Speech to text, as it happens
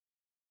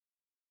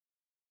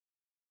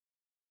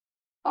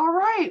All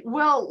right,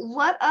 well,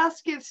 let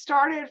us get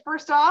started.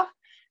 First off,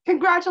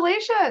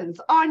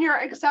 congratulations on your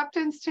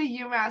acceptance to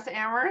UMass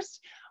Amherst.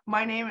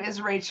 My name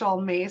is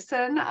Rachel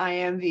Mason. I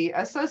am the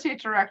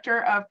Associate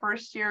Director of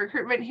First Year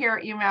Recruitment here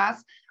at UMass.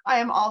 I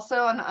am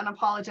also an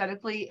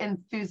unapologetically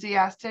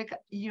enthusiastic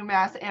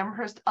UMass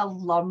Amherst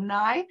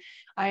alumni.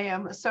 I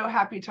am so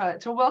happy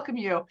to welcome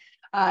you,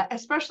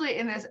 especially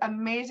in this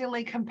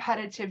amazingly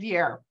competitive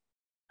year.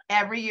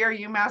 Every year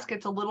UMass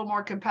gets a little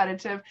more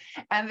competitive,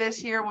 and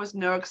this year was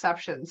no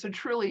exception. So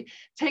truly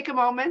take a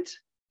moment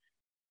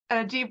and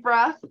a deep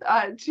breath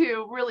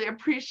to really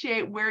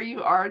appreciate where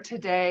you are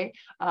today,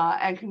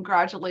 and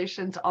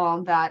congratulations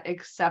on that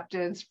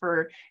acceptance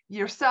for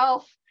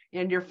yourself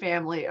and your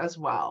family as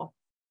well.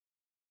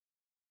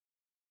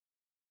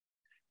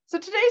 So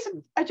today's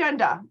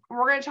agenda,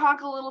 we're going to talk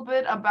a little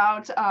bit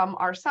about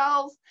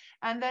ourselves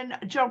and then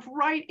jump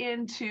right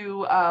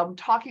into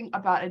talking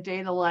about a day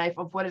in the life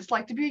of what it's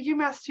like to be a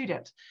UMass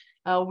student.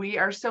 We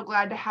are so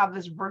glad to have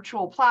this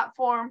virtual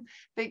platform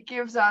that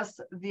gives us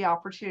the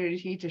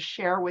opportunity to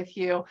share with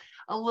you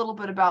a little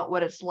bit about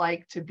what it's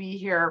like to be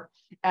here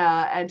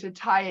and to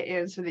tie it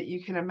in so that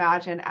you can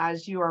imagine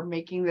as you are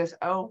making this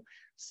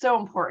so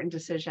important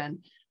decision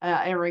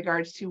in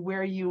regards to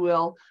where you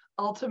will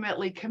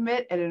ultimately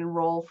commit and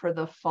enroll for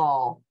the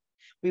fall.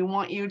 We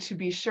want you to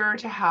be sure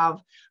to have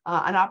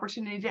an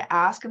opportunity to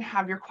ask and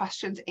have your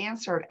questions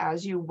answered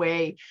as you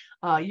weigh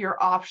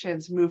your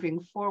options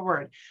moving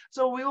forward.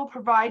 So we will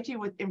provide you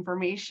with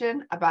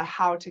information about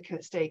how to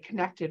stay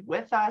connected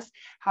with us,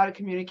 how to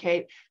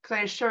communicate, because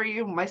I assure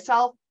you,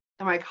 myself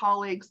and my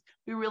colleagues,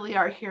 we really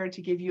are here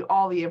to give you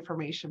all the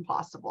information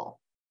possible.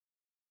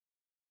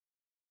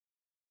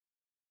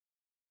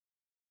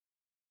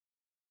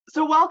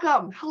 So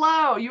welcome,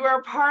 hello, you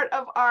are part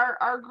of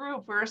our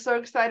group. We're so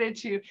excited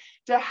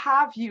to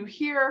have you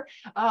here.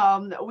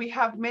 We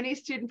have many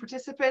student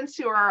participants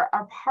who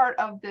are part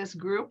of this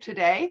group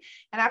today.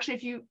 And actually,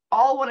 if you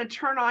all want to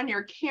turn on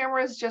your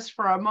cameras just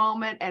for a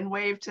moment and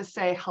wave to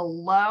say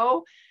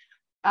hello.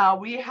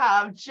 We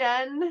have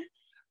Jen.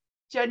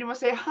 Jen, you want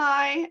to say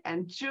hi?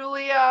 And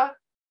Julia.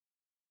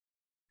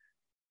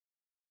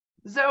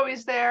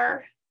 Zoe's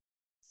there.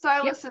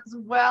 Silas as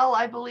well,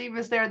 I believe,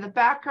 is there in the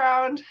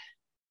background.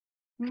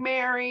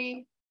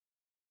 Mary,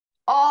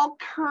 all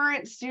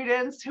current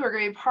students who are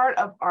going to be part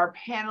of our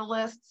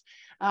panelists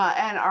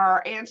and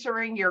are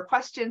answering your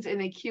questions in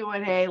the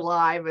Q&A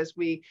live as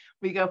we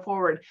go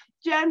forward.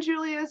 Jen,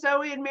 Julia,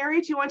 Zoe, and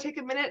Mary, do you want to take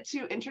a minute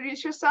to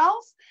introduce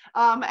yourselves?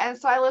 And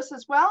Silas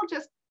as well,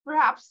 just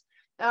perhaps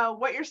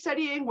what you're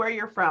studying, where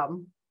you're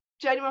from.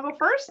 Jen, you want to go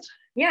first?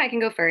 Yeah, I can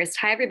go first.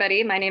 Hi,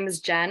 everybody. My name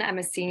is Jen. I'm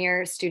a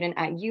senior student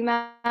at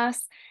UMass.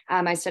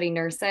 I study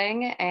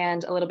nursing,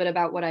 and a little bit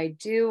about what I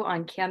do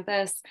on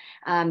campus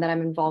that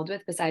I'm involved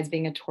with besides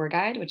being a tour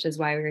guide, which is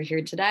why we're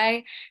here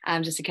today,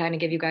 just to kind of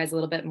give you guys a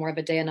little bit more of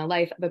a day in the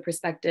life of a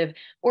prospective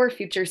or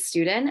future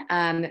student.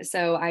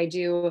 So I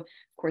do, of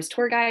course,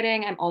 tour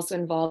guiding. I'm also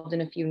involved in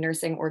a few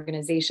nursing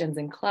organizations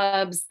and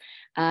clubs.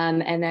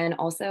 And then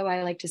also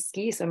I like to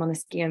ski. So I'm on the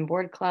ski and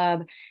board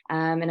club,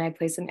 and I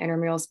play some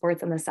intramural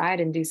sports on the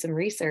side and do some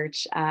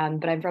research.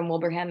 But I'm from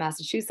Wilbraham,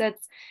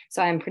 Massachusetts.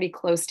 So I'm pretty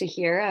close to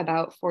here,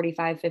 about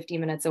 45, 50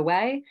 minutes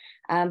away.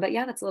 But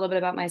yeah, that's a little bit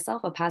about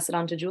myself. I'll pass it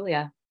on to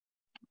Julia.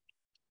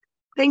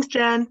 Thanks,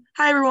 Jen.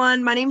 Hi,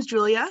 everyone. My name's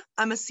Julia.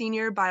 I'm a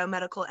senior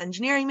biomedical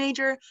engineering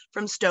major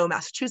from Stowe,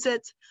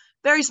 Massachusetts.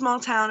 Very small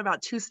town,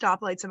 about 2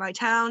 stoplights in my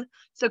town.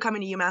 So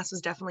coming to UMass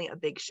was definitely a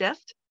big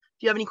shift.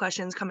 If you have any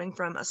questions coming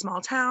from a small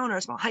town or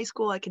a small high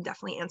school, I can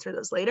definitely answer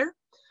those later.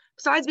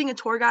 Besides being a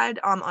tour guide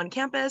on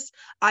campus,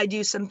 I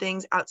do some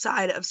things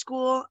outside of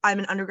school. I'm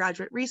an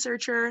undergraduate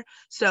researcher,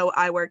 so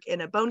I work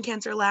in a bone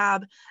cancer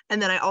lab.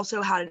 And then I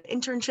also had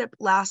an internship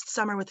last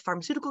summer with a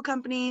pharmaceutical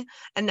company,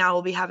 and now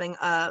we'll be having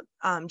a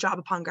job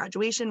upon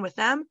graduation with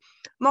them.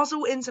 I'm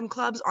also in some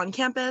clubs on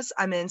campus.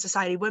 I'm in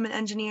Society of Women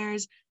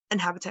Engineers and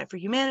Habitat for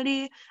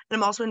Humanity. And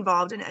I'm also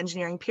involved in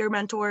engineering peer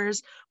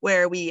mentors,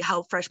 where we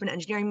help freshman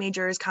engineering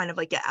majors kind of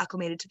like get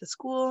acclimated to the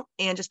school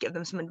and just give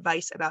them some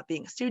advice about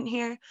being a student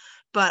here.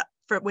 But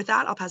with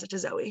that, I'll pass it to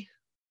Zoe.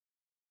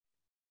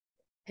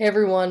 Hey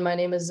everyone, my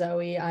name is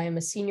Zoe. I am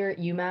a senior at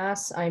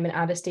UMass. I'm an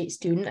out-of-state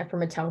student. I'm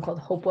from a town called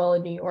Hopewell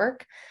in New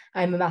York.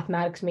 I'm a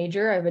mathematics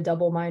major. I have a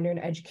double minor in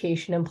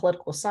education and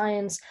political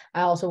science.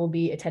 I also will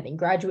be attending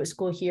graduate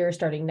school here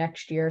starting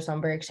next year, so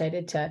I'm very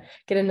excited to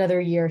get another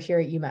year here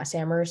at UMass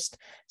Amherst.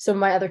 Some of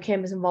my other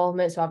campus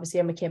involvement, so obviously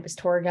I'm a campus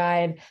tour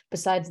guide.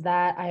 Besides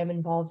that, I am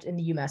involved in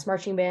the UMass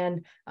marching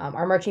band.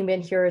 Our marching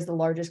band here is the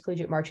largest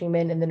collegiate marching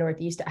band in the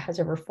Northeast. It has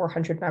over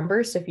 400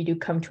 members, so if you do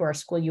come to our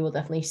school, you will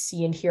definitely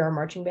see and hear our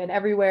marching band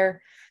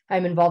everywhere.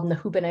 I'm involved in the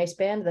Hoop and Ice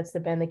Band. That's the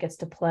band that gets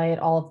to play at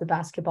all of the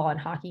basketball and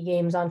hockey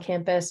games on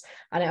campus.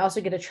 And I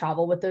also get to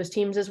travel with those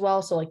teams as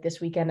well. So like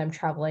this weekend, I'm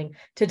traveling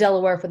to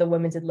Delaware for the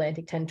Women's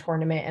Atlantic 10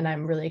 tournament. And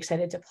I'm really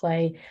excited to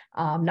play,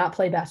 not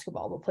play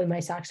basketball, but play my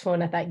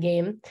saxophone at that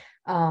game.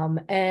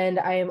 And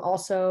I am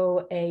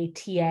also a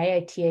TA.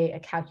 I TA a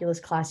calculus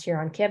class here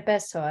on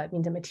campus. So it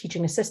means I'm a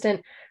teaching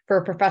assistant for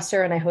a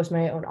professor, and I host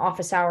my own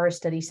office hours,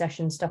 study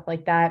sessions, stuff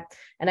like that.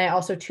 And I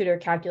also tutor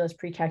calculus,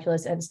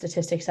 pre-calculus, and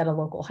statistics at a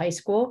local high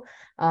school.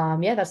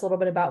 Yeah, that's a little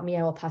bit about me.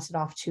 I will pass it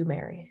off to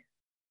Mary.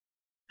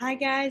 Hi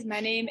guys,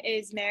 my name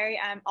is Mary.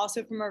 I'm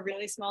also from a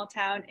really small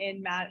town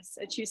in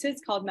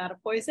Massachusetts called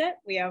Mattapoisett.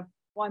 We have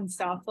one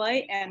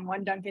stoplight and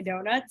one Dunkin'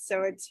 Donuts,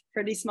 so it's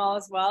pretty small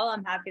as well.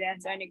 I'm happy to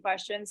answer any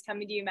questions.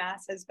 Coming to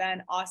UMass has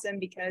been awesome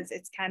because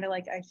it's kind of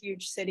like a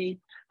huge city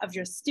of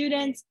just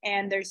students,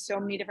 and there's so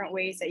many different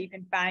ways that you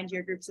can find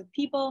your groups of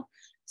people.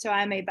 So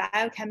I'm a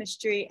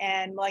biochemistry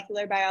and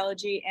molecular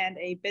biology and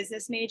a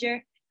business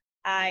major.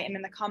 I am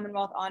in the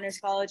Commonwealth Honors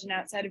College, and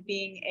outside of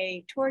being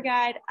a tour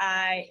guide,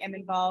 I am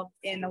involved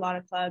in a lot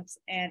of clubs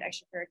and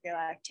extracurricular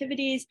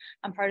activities.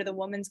 I'm part of the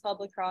Women's Club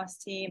lacrosse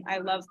team. I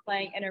love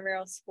playing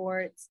intramural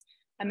sports.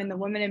 I'm in the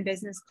Women in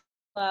Business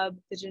Club,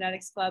 the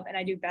Genetics Club, and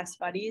I do Best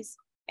Buddies.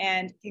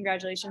 And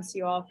congratulations to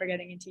you all for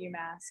getting into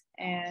UMass.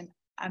 And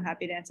I'm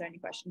happy to answer any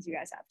questions you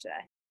guys have today.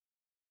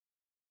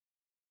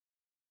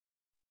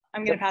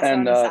 I'm going to pass it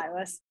on to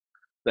Silas.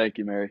 Thank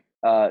you, Mary.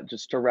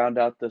 Just to round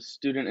out the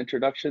student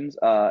introductions,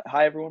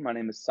 hi everyone, my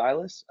name is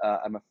Silas.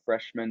 I'm a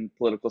freshman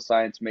political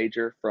science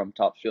major from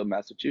Topsfield,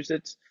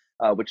 Massachusetts,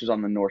 which is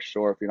on the North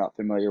Shore if you're not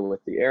familiar with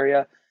the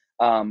area.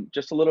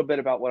 Just a little bit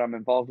about what I'm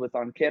involved with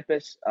on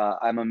campus.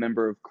 I'm a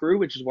member of Crew,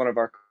 which is one of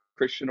our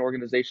Christian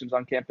organizations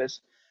on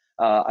campus.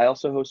 I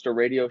also host a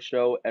radio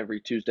show every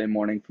Tuesday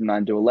morning from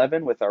 9 to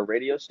 11 with our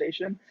radio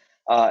station.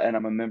 And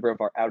I'm a member of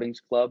our Outings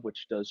Club,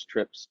 which does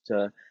trips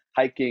to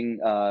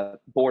hiking,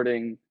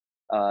 boarding,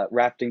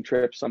 rafting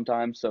trips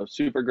sometimes, so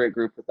super great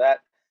group with that.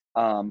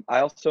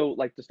 I also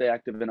like to stay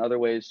active in other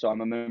ways, so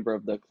I'm a member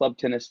of the club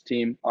tennis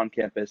team on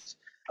campus,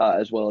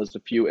 as well as a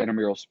few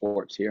intramural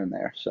sports here and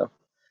there. So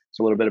it's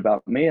a little bit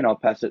about me, and I'll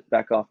pass it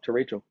back off to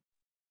Rachel.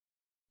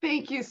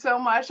 Thank you so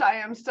much. I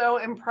am so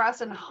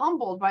impressed and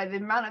humbled by the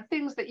amount of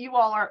things that you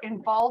all are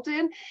involved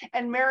in.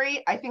 And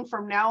Mary, I think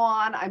from now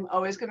on, I'm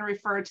always going to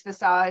refer to the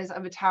size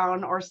of a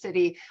town or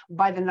city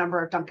by the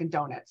number of Dunkin'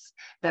 Donuts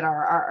that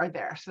are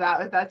there. So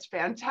that's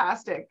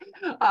fantastic.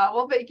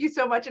 Well, thank you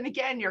so much. And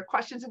again, your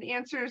questions and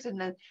answers and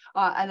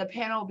the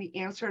panel will be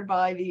answered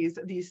by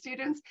these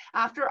students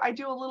after I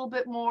do a little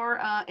bit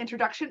more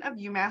introduction of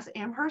UMass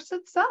Amherst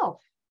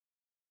itself.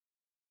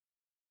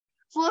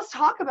 So let's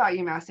talk about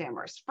UMass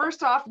Amherst.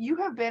 First off, you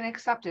have been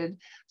accepted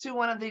to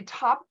one of the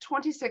top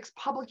 26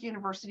 public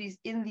universities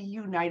in the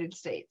United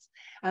States.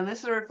 And this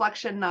is a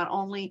reflection not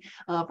only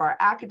of our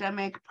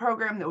academic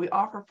program that we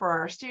offer for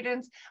our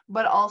students,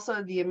 but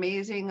also the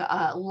amazing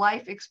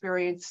life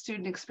experience,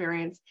 student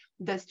experience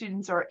that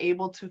students are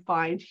able to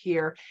find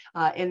here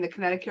in the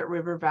Connecticut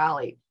River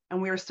Valley.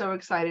 And we are so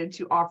excited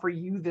to offer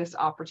you this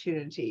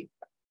opportunity.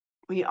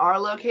 We are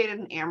located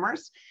in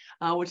Amherst,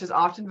 which is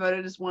often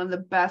voted as one of the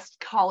best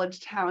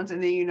college towns in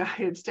the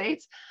United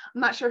States.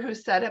 I'm not sure who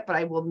said it, but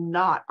I will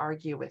not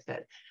argue with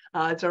it.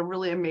 It's a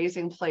really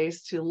amazing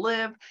place to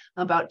live,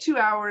 about 2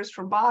 hours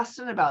from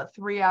Boston, about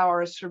 3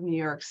 hours from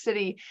New York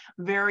City,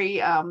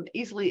 very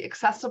easily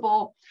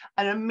accessible,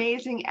 an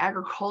amazing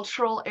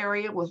agricultural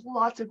area with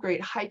lots of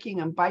great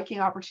hiking and biking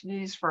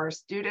opportunities for our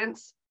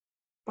students.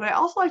 But I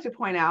also like to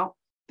point out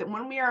that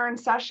when we are in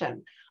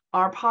session,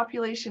 our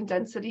population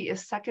density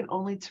is second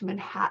only to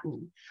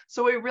Manhattan.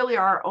 So we really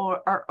are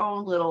our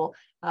own little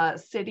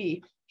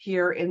city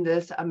here in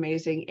this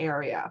amazing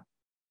area.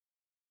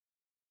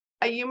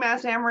 At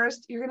UMass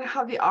Amherst, you're going to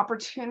have the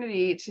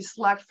opportunity to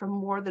select from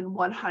more than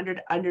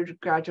 100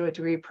 undergraduate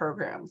degree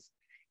programs.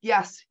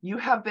 Yes, you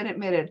have been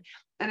admitted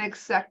and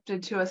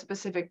accepted to a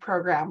specific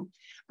program.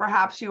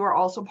 Perhaps you are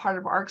also part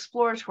of our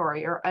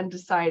exploratory or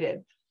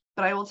undecided.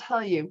 But I will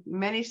tell you,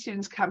 many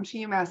students come to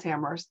UMass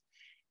Amherst,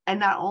 and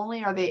not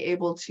only are they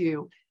able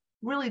to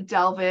really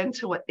delve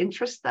into what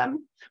interests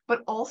them,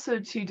 but also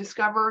to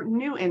discover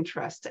new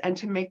interests and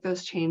to make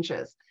those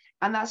changes.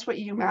 And that's what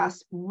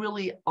UMass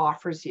really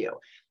offers you,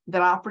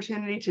 that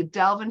opportunity to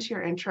delve into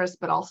your interests,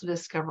 but also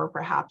discover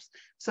perhaps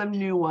some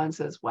new ones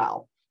as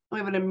well. We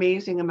have an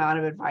amazing amount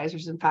of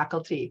advisors and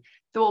faculty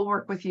that will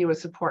work with you and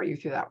support you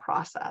through that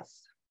process.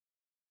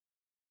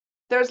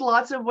 There's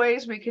lots of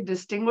ways we could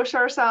distinguish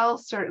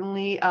ourselves.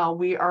 Certainly,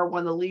 we are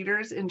one of the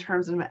leaders in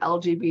terms of an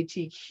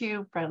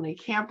LGBTQ-friendly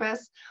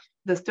campus.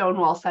 The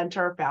Stonewall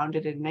Center,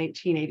 founded in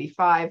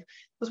 1985,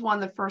 was one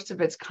of the first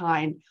of its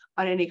kind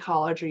on any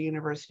college or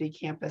university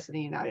campus in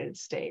the United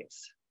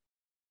States.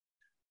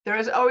 There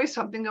is always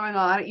something going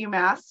on at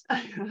UMass.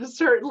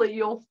 Certainly,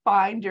 you'll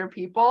find your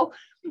people,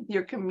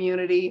 your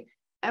community,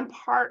 and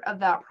part of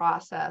that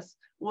process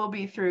will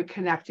be through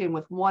connecting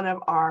with one of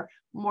our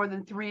more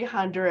than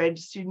 300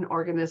 student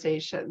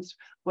organizations,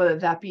 whether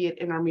that be an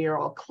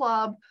intramural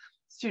club,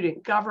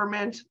 student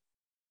government,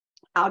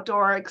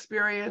 outdoor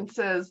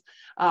experiences,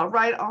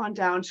 right on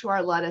down to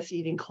our lettuce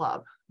eating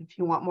club. If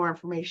you want more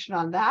information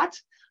on that,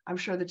 I'm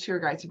sure the tour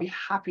guides would be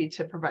happy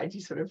to provide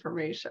you some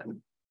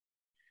information.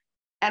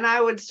 And I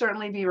would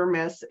certainly be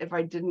remiss if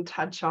I didn't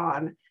touch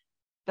on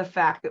the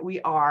fact that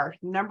we are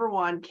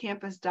 #1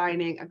 campus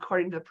dining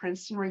according to the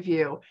Princeton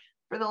Review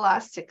for the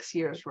last 6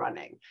 years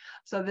running.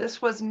 So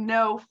this was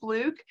no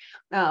fluke.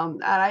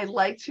 And I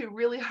like to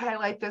really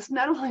highlight this,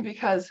 not only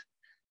because,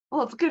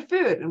 well, it's good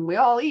food and we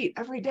all eat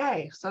every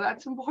day, so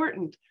that's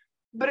important,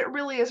 but it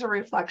really is a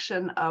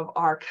reflection of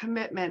our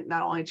commitment,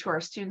 not only to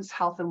our students'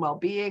 health and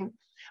well-being,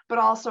 but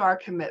also our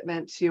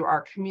commitment to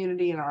our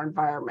community and our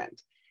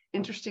environment.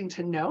 Interesting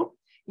to note,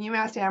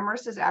 UMass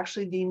Amherst is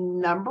actually the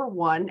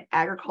 #1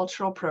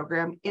 agricultural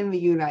program in the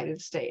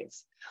United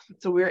States.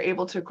 So we're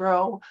able to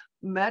grow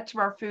much of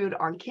our food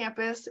on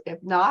campus.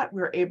 If not,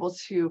 we're able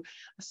to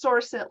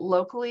source it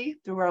locally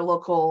through our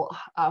local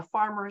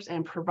farmers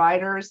and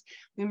providers.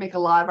 We make a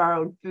lot of our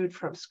own food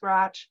from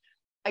scratch.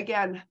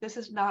 Again, this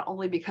is not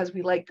only because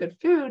we like good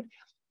food,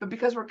 but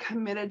because we're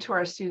committed to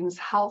our students'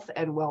 health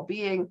and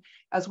well-being,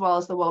 as well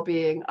as the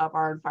well-being of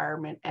our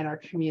environment and our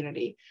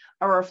community,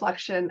 a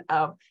reflection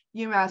of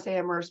UMass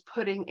Amherst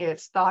putting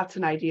its thoughts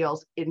and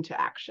ideals into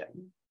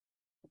action.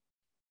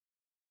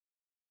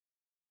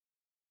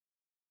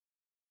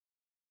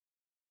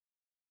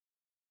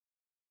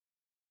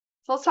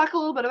 So let's talk a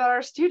little bit about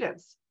our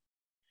students.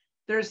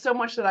 There's so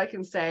much that I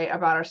can say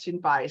about our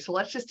student body. So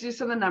let's just do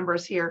some of the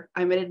numbers here.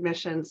 I'm in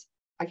admissions.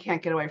 I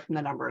can't get away from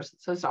the numbers,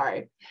 so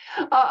sorry.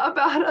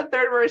 About a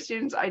third of our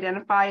students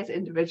identify as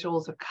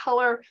individuals of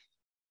color.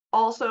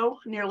 Also,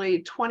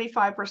 nearly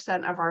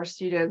 25% of our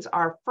students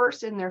are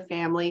first in their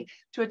family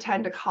to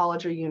attend a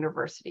college or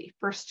university,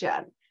 first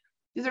gen.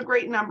 These are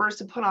great numbers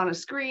to put on a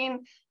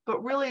screen,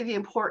 but really the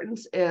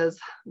importance is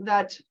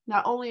that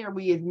not only are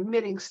we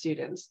admitting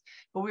students,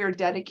 but we are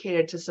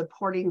dedicated to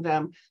supporting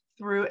them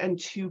through and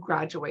to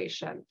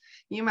graduation.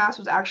 UMass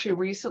was actually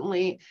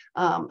recently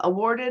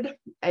awarded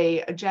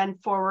a Gen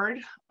Forward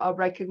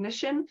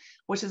recognition,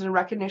 which is in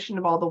recognition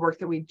of all the work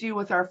that we do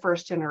with our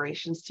first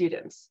generation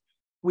students.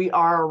 We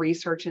are a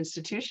research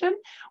institution.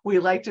 We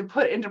like to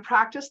put into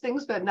practice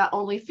things that not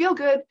only feel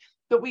good,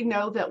 but we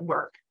know that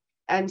work.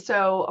 And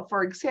so,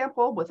 for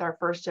example, with our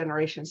first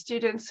generation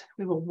students,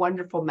 we have a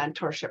wonderful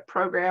mentorship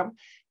program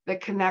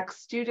that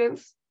connects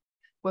students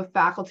with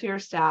faculty or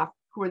staff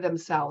who are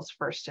themselves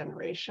first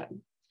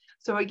generation.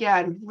 So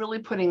again, really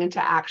putting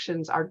into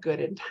actions our good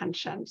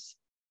intentions.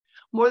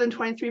 More than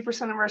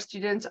 23% of our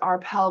students are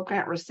Pell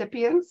Grant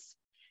recipients.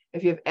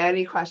 If you have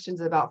any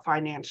questions about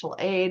financial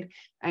aid,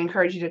 I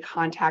encourage you to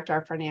contact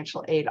our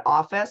financial aid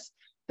office.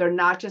 They're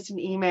not just an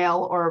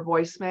email or a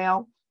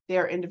voicemail. They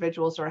are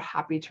individuals who are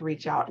happy to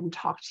reach out and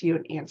talk to you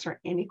and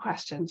answer any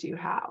questions you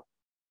have.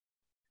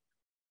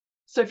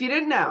 So if you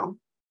didn't know,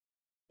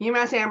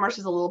 UMass Amherst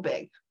is a little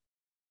big.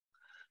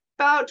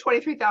 About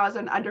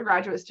 23,000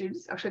 undergraduate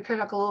students. Actually, can I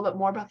talk a little bit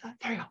more about that?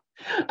 There you go.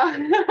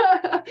 And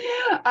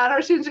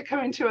our students are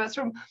coming to us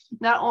from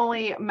not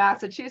only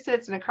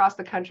Massachusetts and across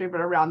the country,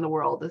 but around the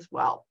world as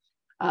well.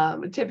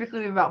 Typically,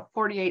 we have about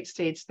 48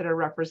 states that are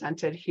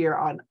represented here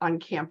on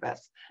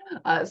campus.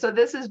 So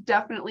this is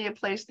definitely a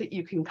place that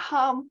you can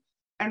come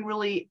and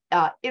really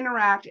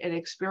interact and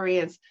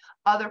experience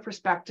other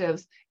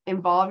perspectives,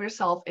 involve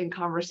yourself in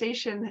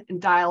conversation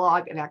and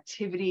dialogue and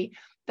activity.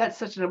 That's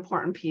such an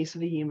important piece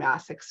of the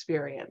UMass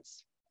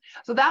experience.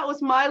 So that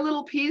was my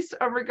little piece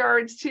of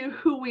regards to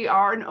who we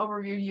are, an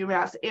overview of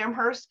UMass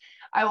Amherst.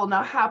 I will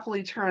now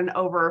happily turn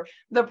over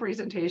the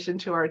presentation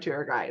to our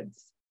tour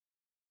guides.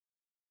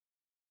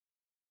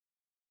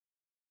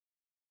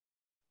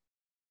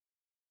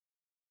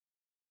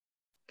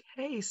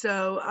 Okay,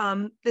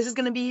 so this is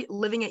going to be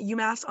living at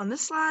UMass on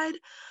this slide.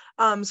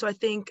 So I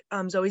think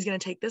Zoe's going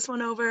to take this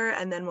one over,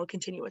 and then we'll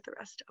continue with the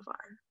rest of our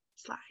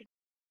slide.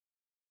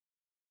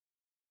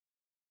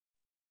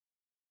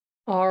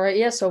 All right,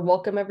 yeah, so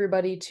welcome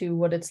everybody to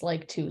what it's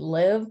like to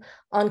live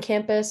on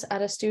campus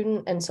as a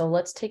student. And so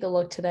let's take a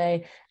look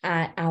today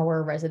at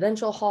our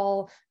residential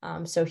hall.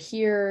 So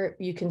here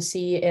you can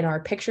see in our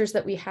pictures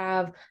that we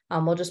have,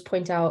 we'll just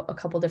point out a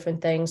couple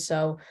different things.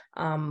 So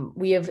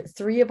we have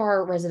 3 of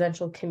our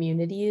residential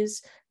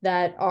communities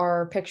that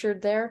are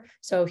pictured there.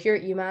 So here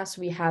at UMass,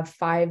 we have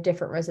 5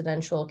 different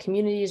residential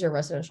communities or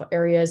residential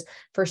areas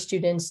for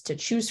students to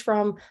choose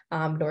from.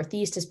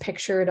 Northeast is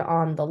pictured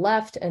on the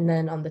left, and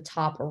then on the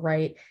top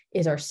right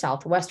is our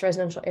Southwest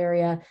residential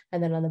area.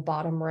 And then on the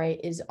bottom right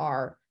is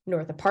our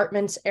North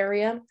Apartments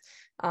area.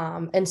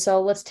 And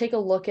so let's take a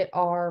look at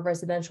our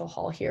residential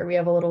hall here. We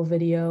have a little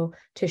video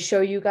to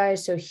show you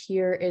guys. So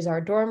here is our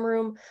dorm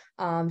room.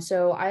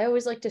 So I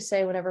always like to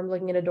say whenever I'm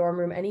looking at a dorm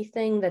room,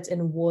 anything that's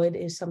in wood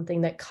is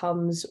something that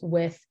comes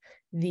with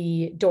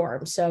the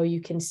dorm. So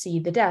you can see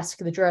the desk,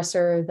 the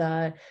dresser,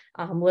 the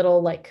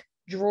little like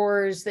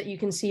drawers that you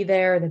can see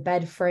there, the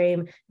bed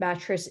frame.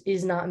 Mattress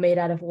is not made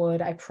out of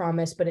wood, I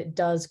promise, but it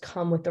does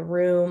come with the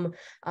room.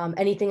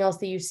 Anything else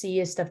that you see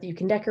is stuff that you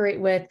can decorate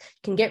with.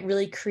 You can get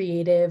really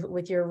creative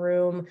with your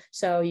room.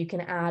 So you can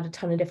add a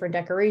ton of different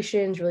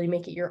decorations, really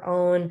make it your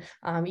own.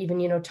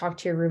 Even, talk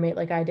to your roommate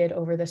like I did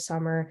over the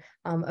summer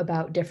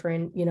about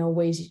different,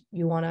 ways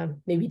you want to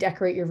maybe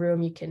decorate your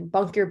room. You can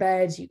bunk your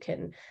beds, you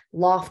can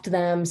loft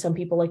them. Some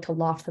people like to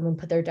loft them and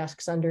put their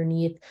desks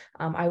underneath.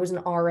 I was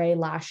an RA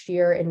last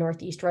year in North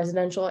Northeast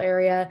residential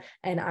area,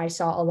 and I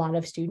saw a lot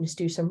of students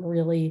do some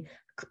really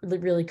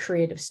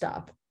creative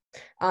stuff.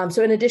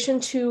 So in addition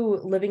to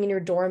living in your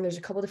dorm, there's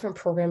a couple different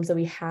programs that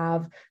we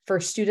have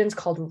for students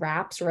called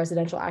RAPs,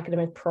 Residential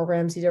Academic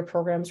Programs. These are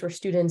programs where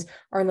students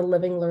are in the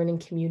living learning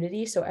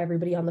community. So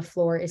everybody on the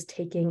floor is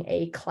taking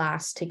a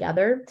class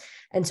together.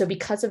 And so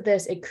because of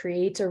this, it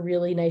creates a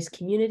really nice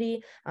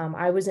community.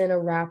 I was in a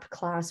RAP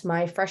class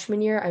my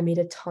freshman year. I made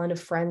a ton of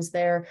friends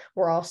there.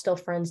 We're all still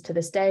friends to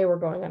this day. We're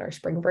going on our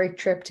spring break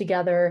trip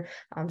together.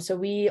 So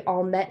we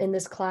all met in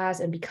this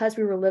class. And because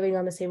we were living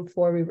on the same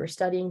floor, we were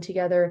studying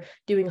together,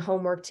 doing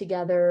homework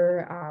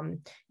together,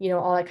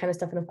 all that kind of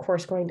stuff. And of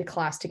course, going to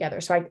class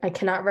together. So I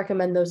cannot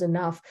recommend those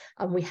enough.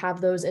 We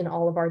have those in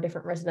all of our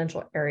different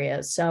residential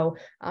areas. So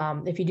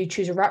if you do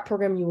choose a RAP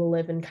program, you will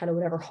live in kind of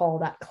whatever hall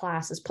that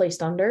class is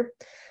placed under.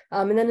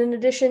 And then in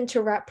addition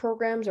to RAP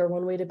programs are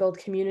one way to build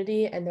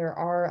community, and there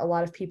are a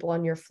lot of people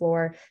on your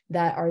floor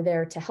that are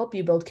there to help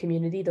you build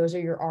community. Those are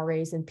your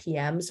RAs and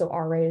PMs. So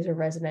RA is a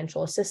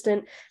residential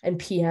assistant and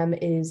PM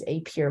is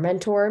a peer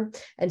mentor.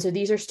 And so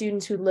these are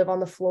students who live on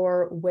the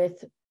floor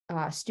with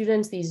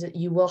students.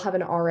 You will have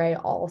an RA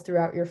all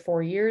throughout your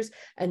 4 years,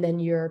 and then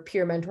your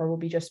peer mentor will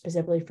be just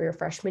specifically for your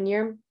freshman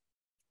year.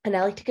 And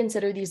I like to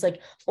consider these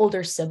like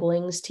older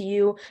siblings to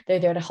you. They're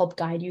there to help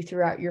guide you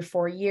throughout your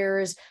 4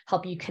 years,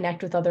 help you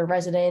connect with other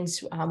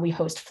residents. We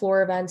host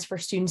floor events for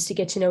students to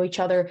get to know each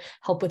other,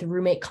 help with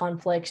roommate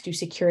conflicts, do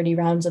security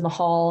rounds in the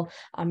hall.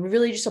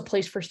 Really just a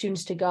place for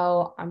students to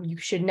go. You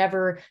should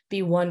never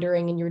be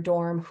wondering in your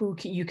dorm who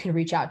you can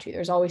reach out to.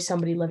 There's always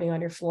somebody living on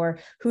your floor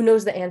who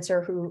knows the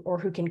answer,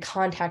 who can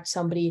contact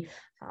somebody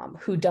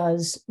who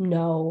does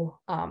know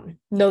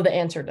the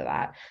answer to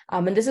that.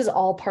 And this is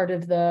all part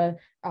of the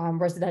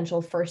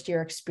residential first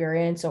year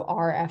experience, so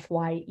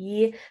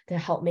RFYE, to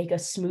help make a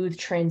smooth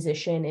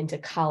transition into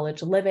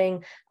college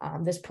living.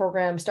 This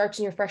program starts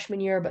in your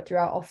freshman year, but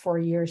throughout all 4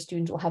 years,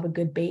 students will have a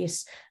good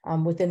base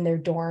within their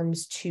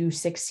dorms to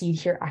succeed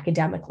here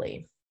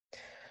academically.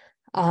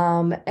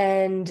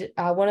 And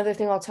one other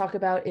thing I'll talk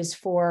about is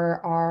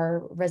for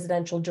our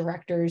residential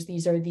directors.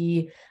 These are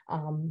the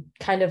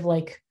kind of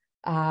like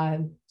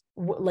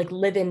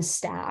live-in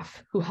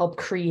staff who help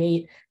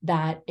create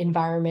that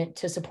environment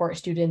to support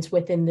students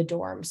within the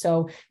dorm.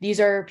 So these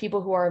are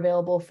people who are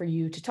available for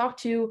you to talk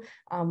to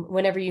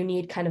whenever you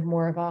need kind of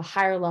more of a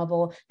higher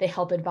level. They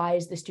help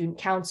advise the student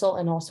council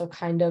and also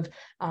kind of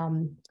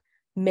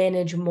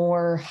manage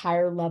more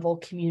higher level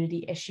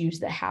community issues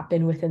that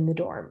happen within the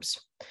dorms.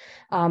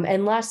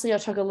 And lastly, I'll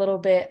talk a little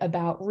bit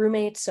about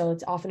roommates. So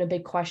it's often a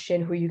big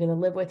question, who are you going to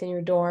live with in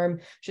your dorm?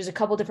 There's a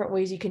couple different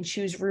ways you can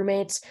choose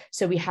roommates.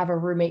 So we have a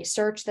roommate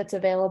search that's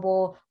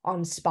available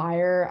on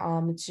Spire.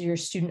 It's your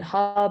student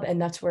hub,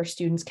 and that's where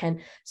students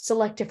can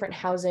select different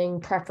housing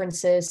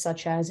preferences,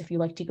 such as if you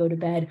like to go to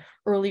bed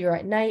earlier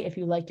at night, if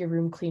you like your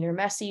room clean or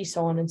messy,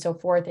 so on and so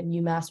forth. And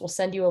UMass will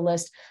send you a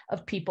list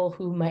of people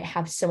who might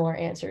have similar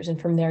answers. And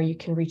from there, you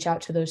can reach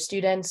out to those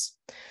students.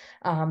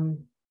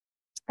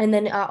 And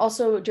then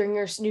also during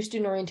your new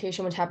student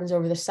orientation, which happens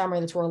over the summer,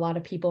 that's where a lot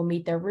of people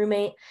meet their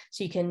roommate.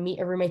 So you can meet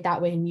a roommate that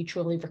way and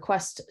mutually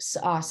request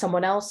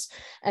someone else.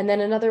 And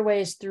then another way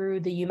is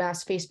through the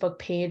UMass Facebook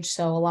page.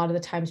 So a lot of the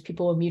times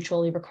people will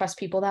mutually request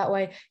people that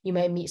way. You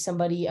might meet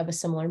somebody of a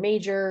similar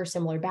major,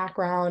 similar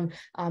background,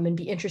 and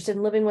be interested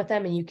in living with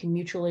them, and you can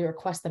mutually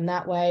request them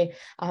that way.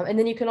 And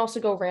then you can also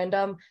go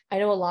random. I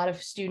know a lot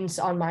of students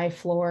on my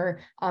floor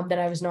that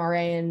I was an RA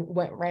and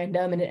went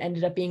random, and it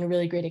ended up being a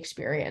really great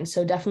experience.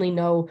 So definitely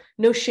no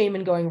shame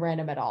in going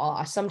random at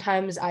all.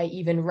 Sometimes I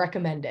even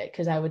recommend it,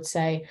 because I would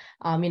say,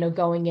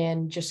 going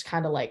in just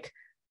kind of like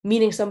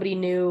meeting somebody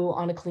new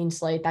on a clean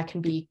slate, that can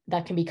be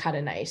kind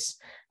of nice.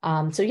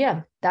 So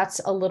yeah,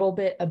 that's a little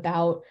bit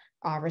about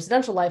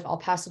residential life. I'll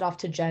pass it off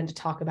to Jen to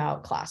talk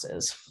about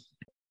classes.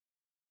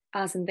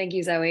 Awesome. Thank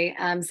you, Zoe.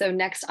 So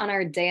next on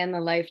our day in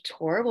the life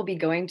tour, we'll be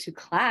going to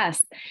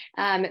class.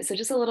 So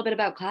just a little bit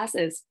about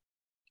classes.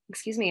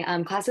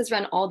 Classes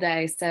run all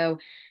day. So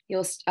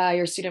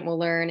your student will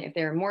learn if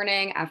they're a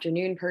morning,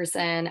 afternoon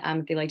person,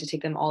 if they like to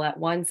take them all at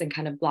once and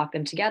kind of block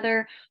them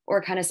together,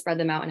 or kind of spread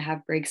them out and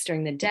have breaks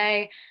during the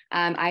day.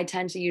 I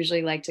tend to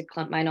usually like to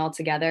clump mine all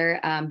together,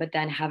 but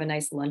then have a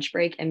nice lunch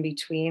break in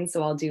between.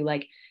 So I'll do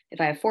like, if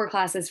I have 4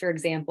 classes, for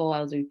example,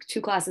 I'll do 2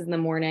 classes in the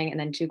morning and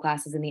then 2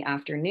 classes in the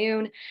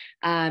afternoon,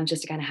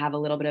 just to kind of have a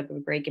little bit of a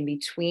break in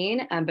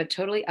between, but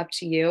totally up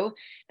to you.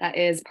 That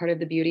is part of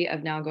the beauty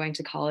of now going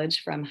to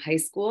college from high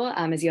school,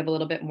 is you have a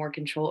little bit more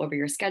control over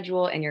your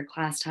schedule and your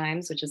class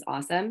times, which is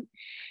awesome.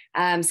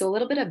 So a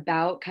little bit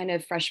about kind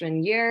of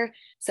freshman year.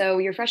 So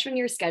your freshman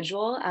year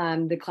schedule,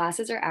 the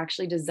classes are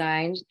actually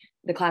designed,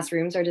 the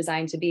classrooms are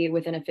designed to be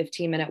within a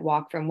 15-minute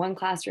walk from one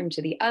classroom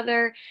to the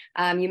other.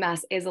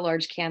 UMass is a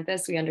large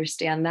campus, we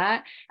understand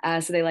that.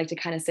 So they like to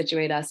kind of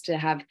situate us to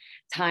have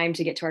time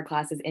to get to our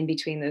classes in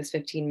between those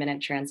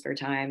 15-minute transfer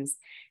times.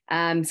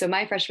 So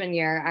my freshman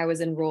year, I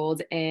was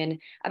enrolled in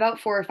about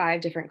 4 or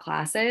 5 different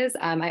classes.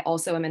 I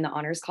also am in the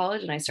Honors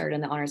College, and I started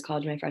in the Honors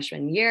College my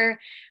freshman year.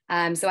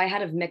 So I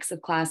had a mix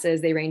of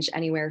classes. They ranged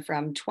anywhere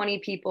from 20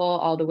 people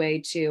all the way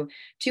to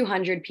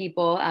 200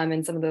 people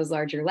in some of those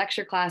larger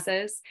lecture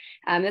classes.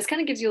 This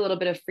kind of gives you a little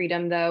bit of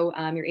freedom, though.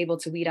 You're able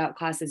to weed out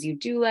classes you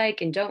do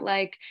like and don't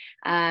like.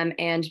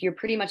 And you're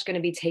pretty much going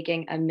to be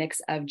taking a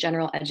mix of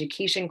general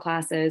education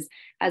classes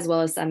as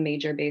well as some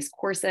major-based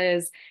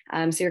courses.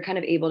 So you're kind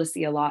of able to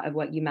see a lot of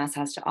what UMass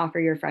has to offer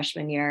your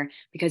freshman year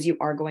because you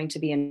are going to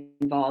be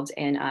involved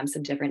in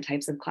some different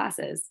types of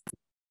classes.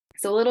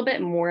 So a little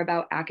bit more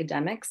about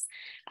academics.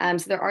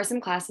 So there are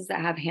some classes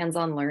that have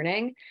hands-on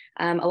learning.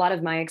 A lot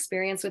of my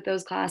experience with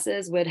those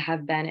classes would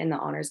have been in the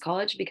Honors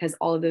College because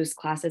all of those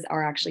classes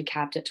are actually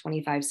capped at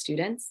 25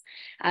 students.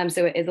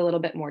 So it is a little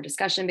bit more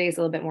discussion-based,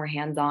 a little bit more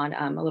hands-on,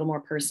 a little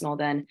more personal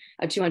than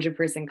a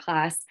 200-person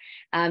class.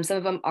 Some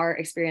of them are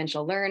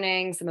experiential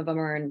learning, some of them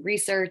are in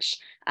research.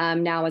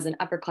 Now as an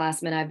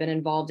upperclassman, I've been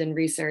involved in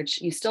research.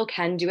 You still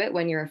can do it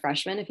when you're a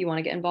freshman if you want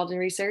to get involved in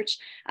research.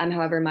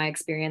 However, my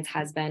experience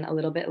has been a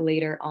little bit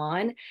later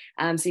on.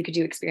 So you could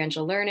do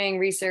experiential learning,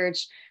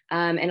 research,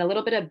 and a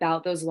little bit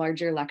about those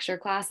larger lecture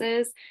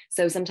classes.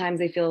 So sometimes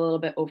they feel a little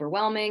bit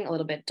overwhelming, a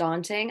little bit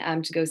daunting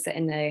to go sit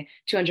in a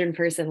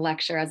 200-person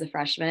lecture as a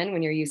freshman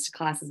when you're used to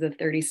classes of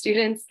 30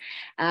 students.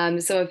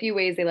 So a few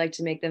ways they like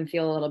to make them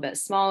feel a little bit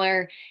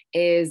smaller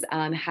is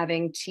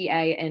having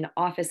TA in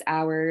office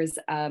hours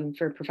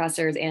for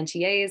professors and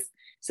TAs.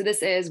 So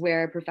this is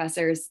where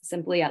professors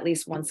simply at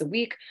least once a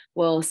week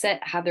will sit,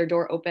 have their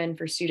door open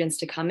for students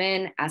to come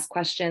in, ask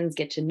questions,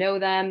 get to know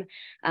them.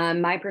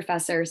 My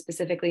professor,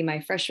 specifically my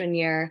freshman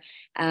year,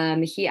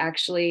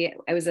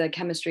 it was a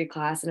chemistry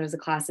class and it was a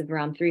class of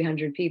around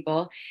 300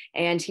 people.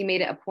 And he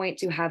made it a point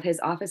to have his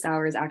office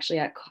hours actually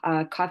at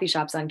coffee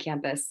shops on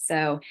campus.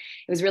 So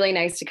it was really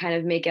nice to kind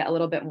of make it a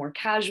little bit more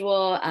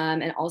casual.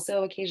 And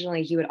also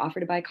occasionally he would offer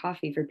to buy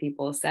coffee for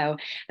people. So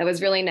that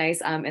was really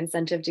nice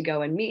incentive to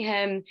go and meet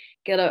him,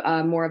 get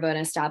a more of an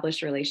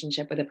established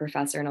relationship with a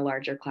professor in a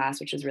larger class,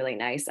 which was really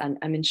nice.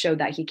 And showed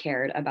that he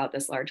cared about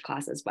this large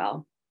class as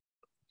well.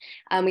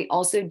 We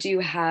also do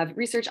have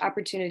research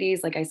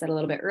opportunities, like I said a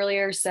little bit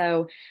earlier.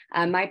 So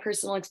my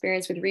personal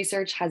experience with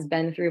research has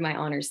been through my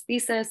honors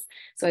thesis.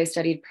 So I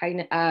studied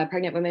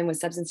pregnant women with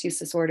substance use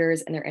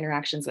disorders and their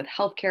interactions with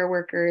healthcare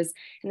workers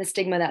and the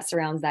stigma that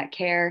surrounds that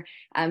care.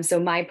 So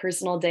my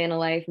personal day in a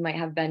life might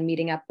have been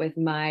meeting up with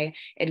my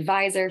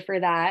advisor for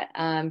that,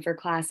 for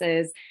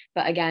classes.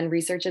 But again,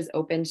 research is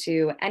open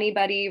to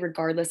anybody,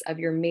 regardless of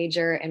your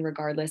major and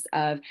regardless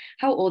of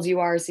how old you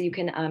are. So you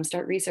can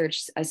start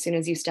research as soon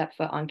as you step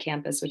foot on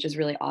campus, which is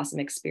really awesome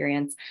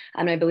experience.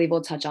 And I believe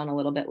we'll touch on a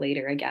little bit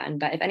later again.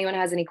 But if anyone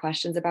has any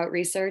questions about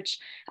research,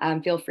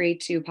 feel free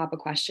to pop a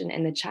question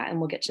in the chat and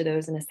we'll get to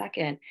those in a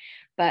second.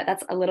 But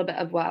that's a little bit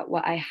of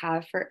what I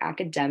have for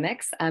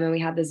academics. And we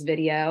have this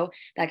video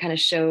that kind of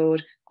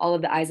showed all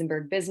of the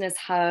Eisenberg Business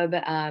Hub.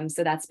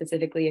 So that's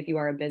specifically if you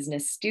are a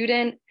business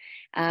student.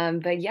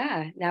 But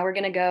yeah, now we're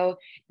getting a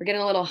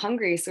little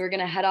hungry. So we're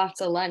gonna head off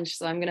to lunch.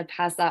 So I'm gonna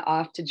pass that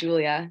off to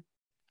Julia.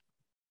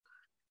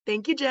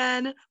 Thank you,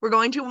 Jen. We're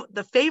going to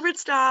the favorite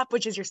stop,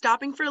 which is you're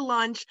stopping for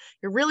lunch.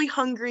 You're really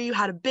hungry, you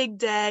had a big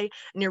day,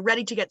 and you're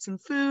ready to get some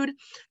food.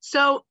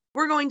 So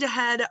we're going to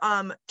head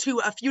to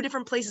a few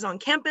different places on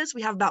campus.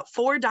 We have about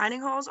 4 dining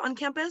halls on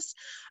campus.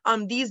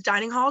 These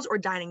dining halls or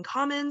dining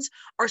commons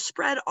are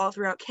spread all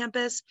throughout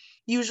campus,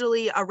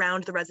 usually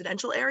around the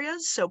residential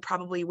areas, so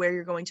probably where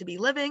you're going to be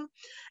living.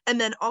 And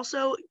then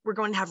also we're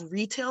going to have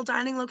retail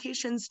dining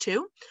locations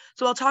too.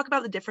 So I'll talk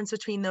about the difference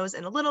between those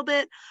in a little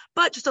bit,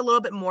 but just a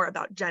little bit more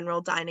about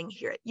general dining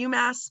here at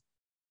UMass.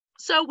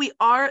 So we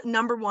are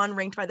 #1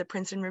 ranked by the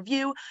Princeton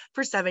Review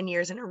for 7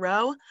 years in a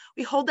row.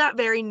 We hold that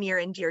very near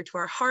and dear to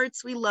our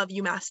hearts. We love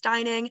UMass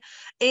dining.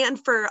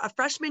 And for a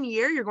freshman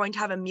year, you're going to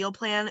have a meal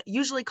plan,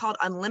 usually called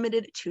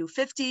Unlimited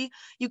 250.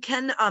 You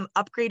can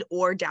upgrade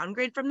or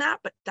downgrade from that,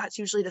 but that's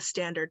usually the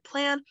standard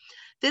plan.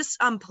 This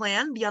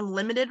plan, the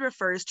unlimited,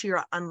 refers to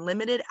your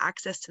unlimited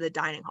access to the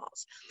dining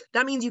halls.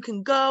 That means you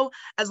can go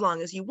as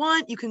long as you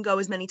want. You can go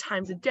as many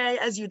times a day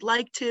as you'd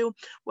like to,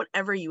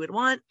 whatever you would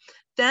want.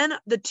 Then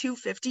the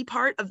 250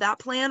 part of that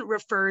plan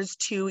refers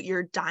to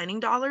your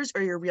dining dollars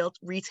or your real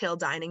retail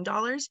dining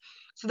dollars.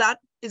 So that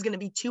is going to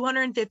be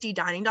 $250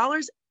 dining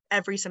dollars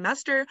every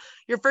semester,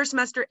 your first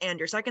semester and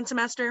your second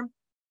semester.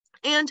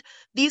 And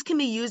these can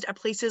be used at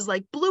places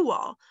like Blue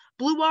Wall.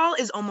 Blue Wall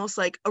is almost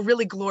like a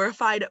really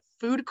glorified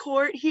food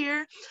court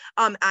here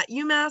at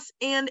UMass,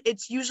 and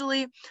it's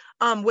usually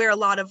where a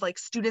lot of like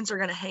students are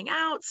going to hang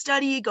out,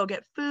 study, go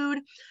get food.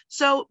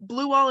 So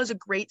Blue Wall is a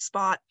great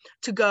spot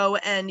to go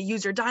and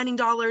use your dining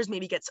dollars,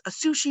 maybe get a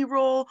sushi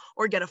roll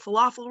or get a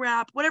falafel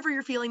wrap, whatever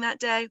you're feeling that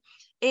day.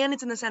 And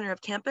it's in the center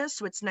of campus,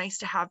 so it's nice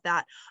to have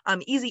that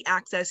easy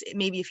access,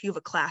 maybe if you have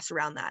a class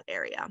around that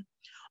area.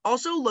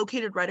 Also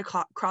located right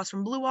across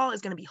from Blue Wall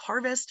is going to be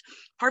Harvest.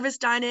 Harvest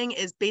Dining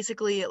is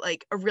basically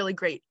like a really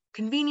great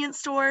convenience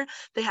store.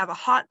 They have a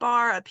hot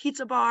bar, a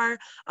pizza bar,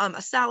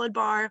 a salad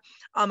bar,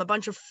 a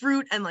bunch of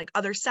fruit and like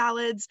other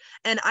salads.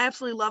 And I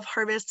absolutely love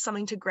Harvest,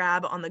 something to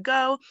grab on the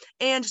go,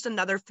 and just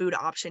another food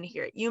option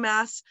here at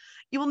UMass.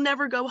 You will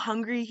never go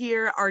hungry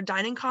here. Our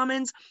dining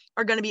commons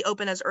are going to be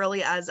open as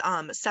early as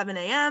 7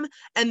 a.m.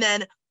 And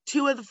then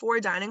 2 of the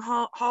 4 dining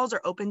halls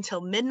are open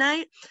till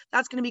midnight.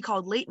 That's going to be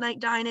called late night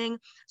dining.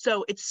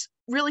 So it's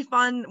really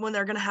fun when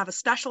they're going to have a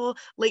special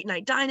late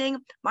night dining.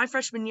 My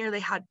freshman year, they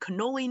had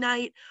cannoli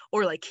night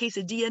or like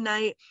quesadilla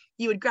night.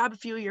 You would grab a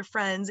few of your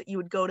friends, you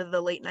would go to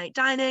the late night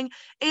dining,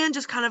 and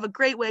just kind of a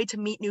great way to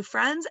meet new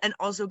friends and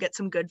also get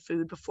some good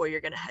food before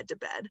you're going to head to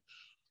bed.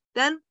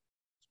 Then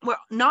we're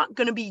not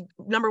going to be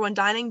 #1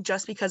 dining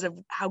just because of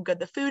how good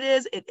the food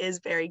is. It is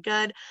very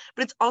good,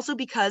 but it's also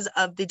because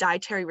of the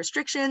dietary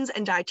restrictions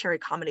and dietary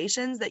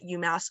accommodations that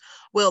UMass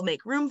will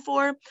make room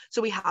for.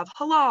 So we have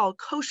halal,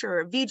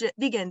 kosher,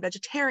 vegan,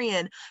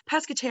 vegetarian,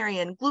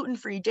 pescatarian,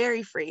 gluten-free,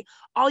 dairy-free,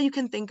 all you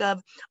can think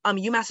of.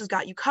 UMass has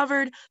got you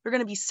covered. There are going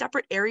to be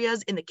separate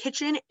areas in the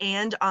kitchen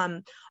and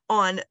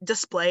on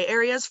display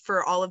areas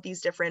for all of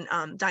these different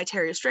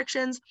dietary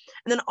restrictions.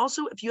 And then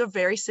also, if you have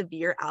very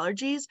severe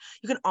allergies,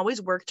 you can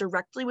always work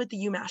directly with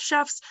the UMass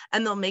chefs,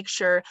 and they'll make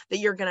sure that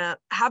you're gonna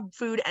have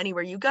food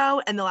anywhere you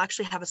go, and they'll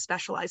actually have a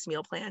specialized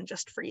meal plan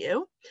just for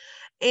you.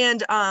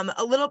 And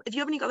if you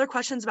have any other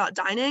questions about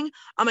dining,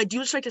 I do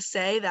just like to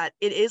say that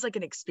it is like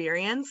an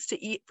experience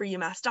to eat for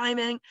UMass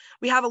dining.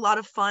 We have a lot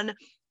of fun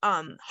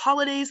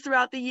holidays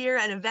throughout the year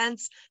and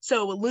events.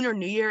 So Lunar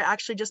New Year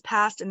actually just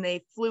passed, and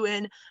they flew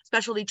in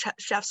specialty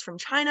chefs from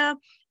China.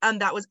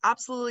 That was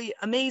absolutely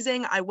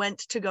amazing. I went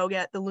to go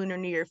get the Lunar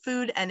New Year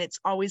food, and it's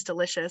always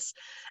delicious.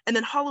 And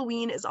then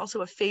Halloween is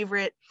also a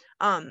favorite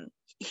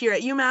here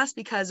at UMass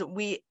because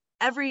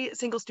every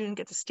single student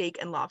gets a steak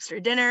and lobster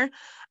dinner.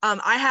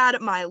 I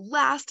had my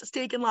last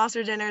steak and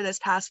lobster dinner this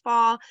past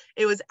fall.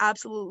 It was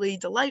absolutely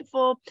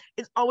delightful.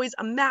 It's always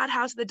a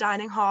madhouse at the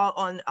dining hall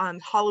on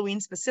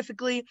Halloween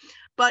specifically,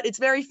 but it's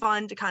very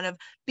fun to kind of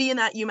be in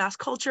that UMass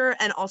culture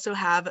and also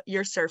have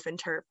your surf and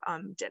turf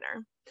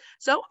dinner.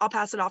 So I'll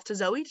pass it off to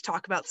Zoe to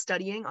talk about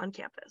studying on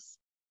campus.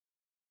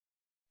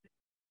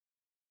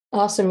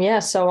 Awesome. Yeah.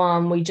 So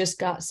we just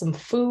got some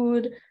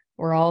food.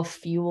 We're all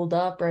fueled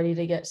up, ready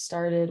to get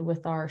started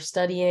with our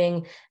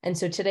studying. And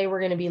so today we're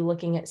going to be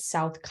looking at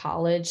South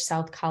College.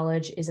 South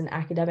College is an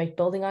academic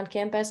building on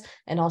campus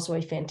and also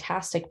a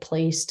fantastic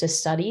place to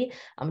study.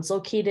 It's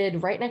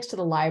located right next to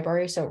the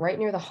library, so right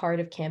near the heart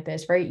of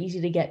campus, very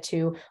easy to get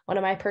to. One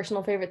of my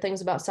personal favorite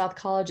things about South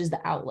College is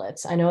the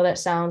outlets. I know that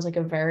sounds like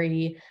a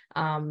very,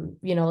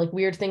 like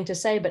weird thing to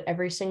say, but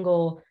every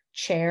single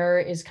chair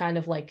is kind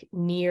of like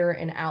near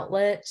an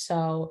outlet.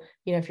 So,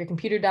 if your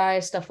computer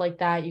dies, stuff like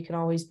that, you can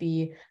always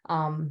be,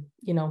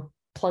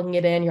 plugging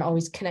it in. You're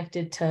always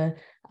connected to,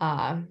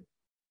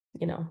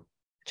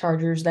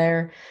 chargers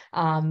there.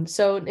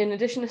 So in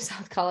addition to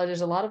South College,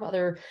 there's a lot of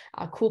other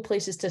cool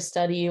places to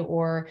study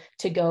or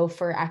to go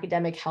for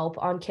academic help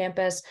on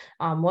campus.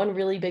 One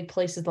really big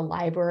place is the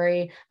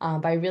library.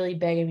 By really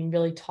big, I mean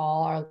really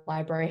tall. Our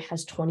library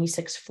has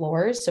 26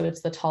 floors, so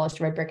it's the tallest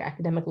red brick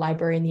academic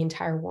library in the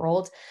entire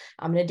world.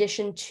 In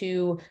addition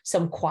to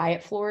some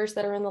quiet floors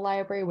that are in the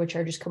library, which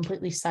are just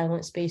completely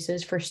silent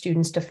spaces for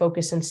students to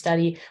focus and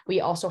study, we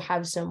also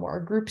have some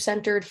more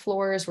group-centered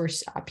floors where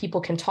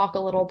people can talk a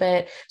little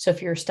bit. So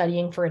if you're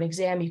studying for an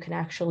exam, you can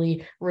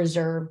actually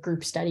reserve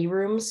group study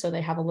rooms. So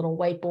they have a little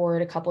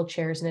whiteboard, a couple of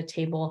chairs, and a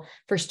table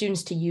for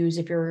students to use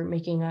if you're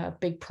making a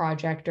big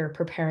project or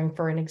preparing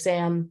for an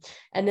exam.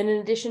 And then in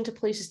addition to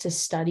places to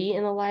study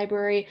in the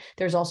library,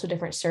 there's also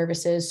different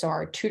services. So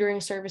our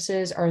tutoring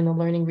services are in the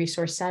Learning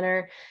Resource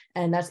Center,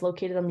 and that's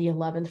located on the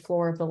 11th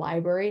floor of the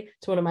library.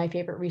 It's one of my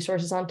favorite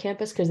resources on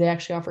campus because they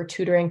actually offer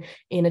tutoring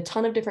in a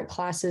ton of different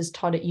classes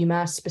taught at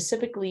UMass,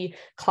 specifically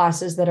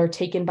classes that are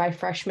taken by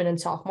freshman and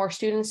sophomore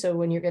students. So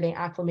when you're getting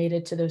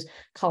acclimated to those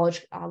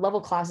college level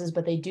classes,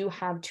 but they do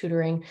have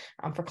tutoring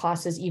for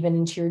classes even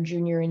into your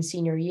junior and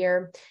senior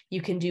year.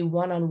 You can do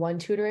one-on-one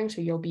tutoring.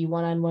 So you'll be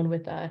one-on-one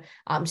with a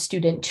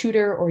student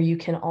tutor, or you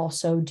can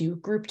also do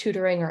group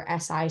tutoring or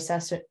SI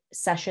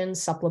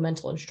sessions,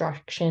 supplemental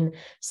instruction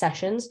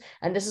sessions.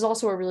 And this is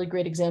also a really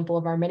great example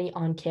of our many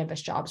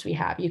on-campus jobs we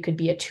have. You could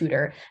be a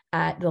tutor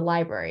at the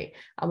library.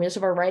 We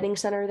also have our writing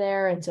center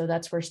there. And so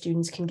that's where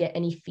students can get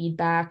any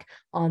feedback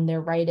on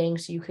their writing.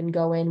 So you can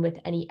go in with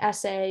any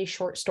essay,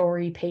 short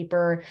story,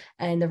 paper,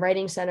 and the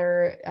writing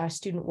center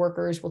student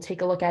workers will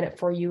take a look at it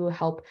for you,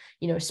 help,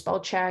 spell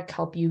check,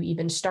 help you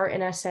even start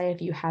an essay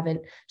if you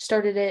haven't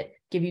started it,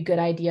 give you good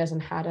ideas on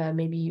how to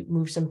maybe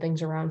move some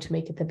things around to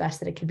make it the best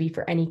that it could be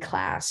for any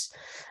class.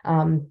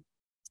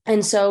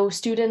 And so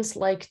students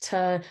like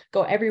to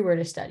go everywhere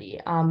to study.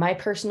 My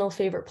personal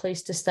favorite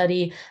place to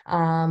study,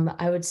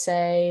 I would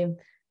say,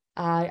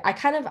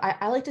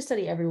 I like to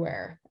study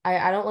everywhere.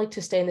 I don't like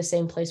to stay in the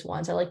same place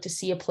once. I like to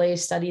see a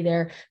place, study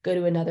there, go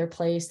to another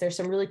place. There's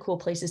some really cool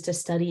places to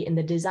study in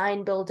the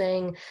design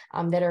building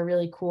that are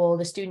really cool.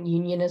 The student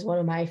union is one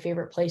of my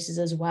favorite places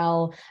as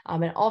well.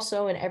 And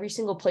also in every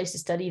single place to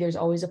study, there's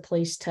always a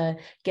place to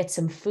get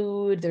some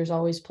food. There's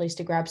always a place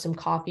to grab some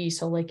coffee.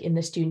 So like in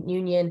the student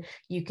union,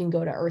 you can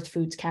go to Earth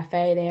Foods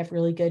Cafe. They have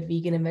really good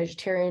vegan and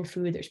vegetarian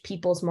food. There's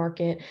People's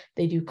Market.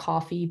 They do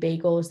coffee,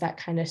 bagels, that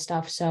kind of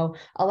stuff. So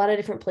a lot of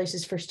different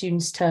places for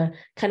students to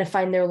kind of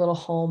find their little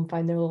home,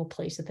 find their little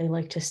place that they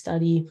like to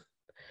study.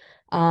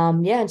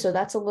 And so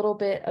that's a little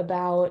bit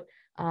about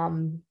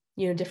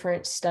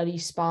different study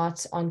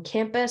spots on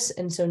campus.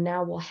 And so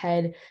now we'll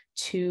head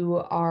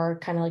to our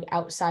kind of like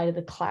outside of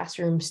the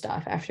classroom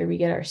stuff after we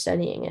get our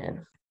studying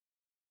in.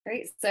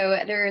 Great. So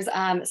there's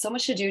so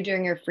much to do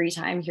during your free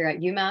time here at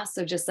UMass.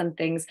 So just some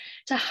things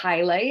to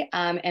highlight.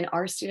 And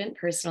our student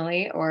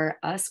personally, or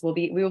us,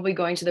 we will be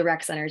going to the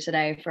rec center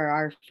today for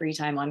our free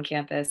time on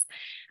campus.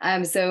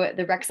 So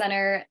the rec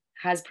center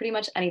has pretty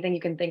much anything you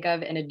can think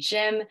of in a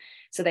gym.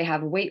 So they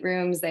have weight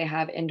rooms, they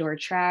have indoor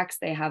tracks,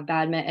 they have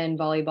badminton,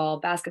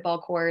 volleyball, basketball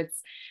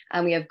courts.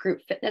 We have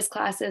group fitness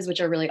classes,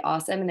 which are really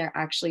awesome. And they're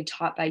actually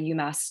taught by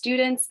UMass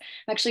students.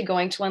 I'm actually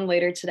going to one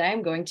later today.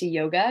 I'm going to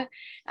yoga,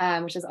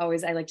 which is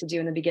always I like to do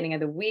in the beginning of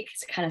the week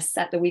to kind of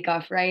set the week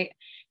off right.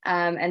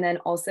 And then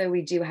also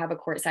we do have a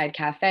courtside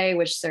cafe,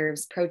 which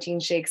serves protein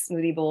shakes,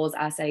 smoothie bowls,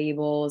 acai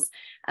bowls,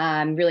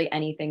 really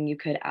anything you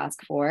could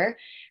ask for.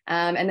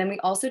 And then we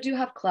also do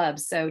have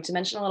clubs. So to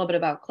mention a little bit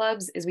about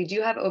clubs is we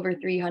do have over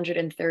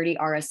 330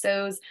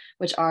 RSOs,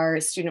 which are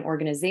student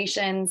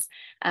organizations.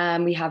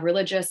 We have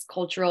religious,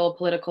 cultural,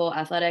 political,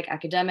 athletic,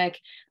 academic,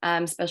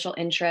 special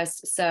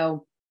interests.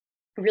 So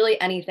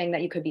really anything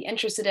that you could be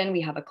interested in,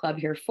 we have a club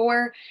here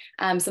for.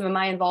 Some of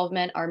my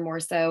involvement are more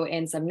so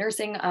in some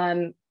nursing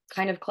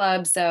kind of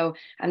club. So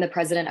I'm the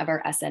president of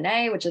our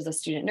SNA, which is a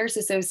Student Nurse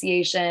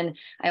Association.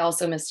 I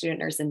also am a student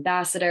nurse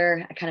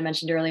ambassador. I kind of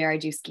mentioned earlier, I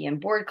do ski and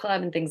board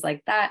club and things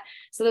like that.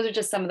 So those are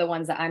just some of the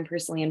ones that I'm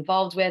personally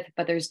involved with,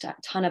 but there's a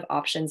ton of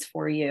options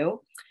for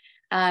you.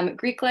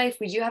 Greek life,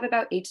 we do have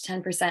about 8 to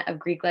 10% of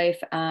Greek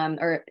life,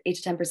 or 8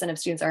 to 10% of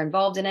students are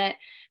involved in it.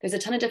 There's a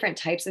ton of different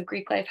types of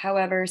Greek life,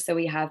 however. So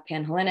we have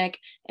Panhellenic,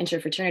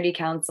 Interfraternity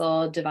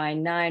Council,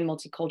 Divine Nine,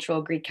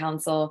 Multicultural Greek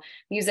Council,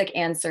 music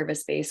and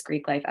service-based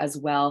Greek life as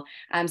well.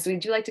 So we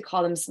do like to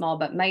call them small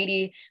but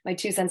mighty. My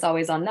 2 cents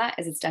always on that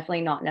is it's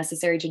definitely not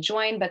necessary to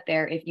join, but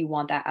there if you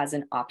want that as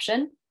an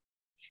option.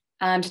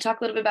 To talk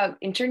a little bit about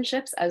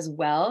internships as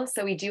well.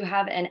 So we do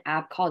have an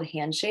app called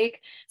Handshake.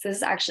 So this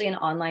is actually an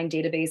online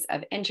database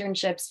of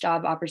internships,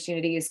 job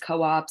opportunities,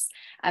 co-ops.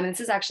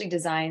 This is actually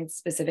designed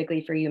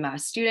specifically for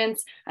UMass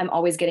students. I'm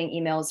always getting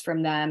emails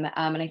from them.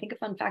 And I think a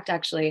fun fact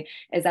actually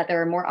is that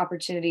there are more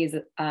opportunities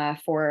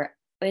for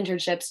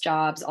internships,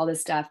 jobs, all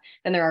this stuff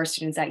than there are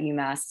students at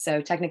UMass.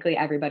 So technically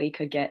everybody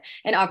could get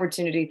an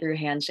opportunity through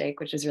Handshake,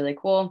 which is really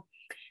cool.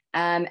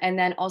 And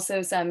then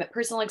also some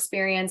personal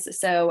experience.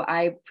 So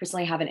I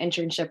personally have an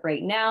internship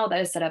right now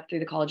that is set up through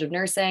the College of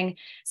Nursing.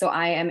 So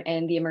I am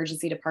in the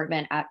emergency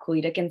department at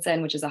Cooley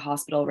Dickinson, which is a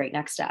hospital right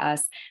next to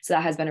us. So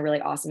that has been a really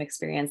awesome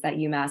experience that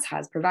UMass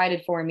has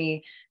provided for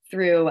me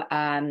through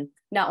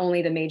not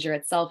only the major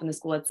itself and the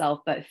school itself,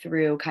 but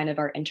through kind of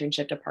our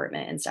internship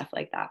department and stuff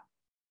like that.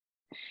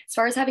 As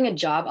far as having a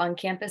job on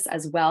campus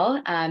as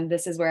well,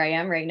 this is where I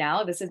am right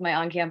now. This is my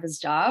on-campus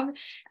job.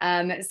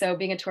 So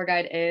being a tour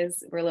guide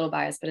we're a little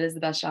biased, but it is the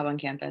best job on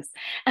campus.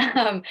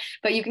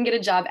 But you can get a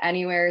job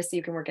anywhere. So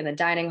you can work in the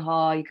dining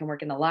hall, you can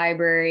work in the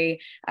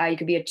library, you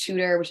could be a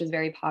tutor, which is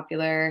very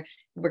popular,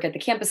 work at the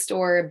campus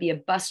store, be a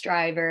bus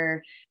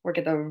driver, work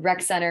at the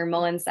rec center,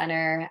 Mullen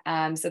Center.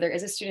 So there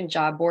is a student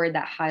job board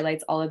that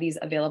highlights all of these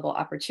available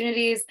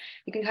opportunities.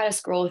 You can kind of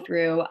scroll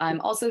through,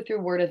 also through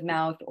word of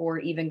mouth, or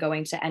even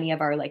going to any of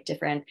our like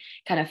different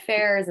kind of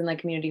fairs and like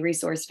community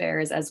resource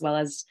fairs, as well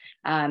as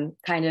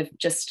kind of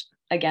just,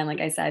 again, like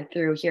I said,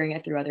 through hearing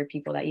it through other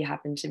people that you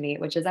happen to meet,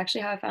 which is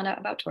actually how I found out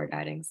about tour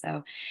guiding.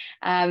 So,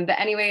 but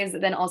anyways,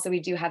 then also we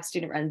do have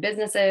student run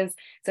businesses.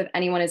 So if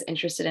anyone is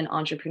interested in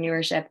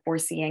entrepreneurship or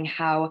seeing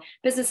how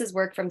businesses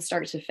work from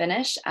start to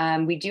finish,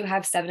 we do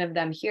have 7 of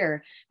them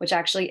here, which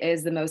actually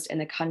is the most in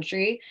the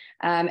country.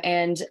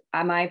 And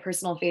my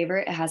personal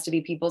favorite, it has to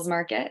be People's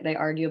Market. They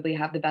arguably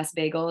have the best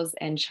bagels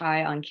and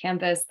chai on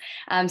campus.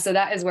 So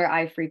that is where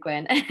I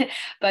frequent,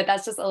 but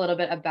that's just a little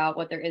bit about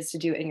what there is to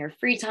do in your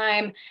free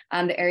time.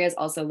 The area is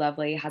also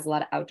lovely, has a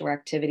lot of outdoor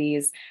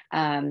activities,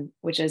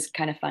 which is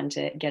kind of fun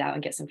to get out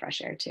and get some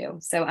fresh air too.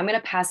 So I'm going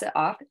to pass it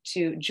off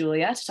to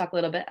Julia to talk a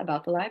little bit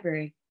about the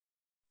library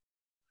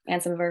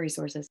and some of our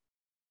resources.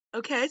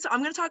 Okay, so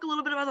I'm going to talk a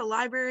little bit about the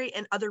library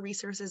and other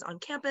resources on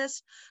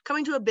campus.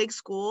 Coming to a big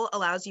school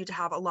allows you to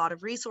have a lot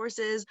of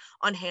resources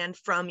on hand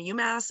from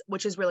UMass,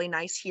 which is really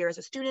nice here as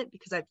a student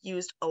because I've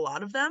used a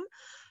lot of them.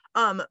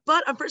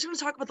 But I'm first going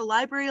to talk about the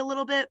library a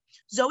little bit.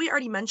 Zoe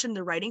already mentioned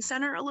the Writing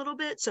Center a little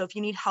bit. So if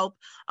you need help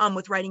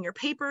with writing your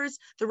papers,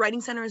 the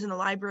Writing Center is in the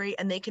library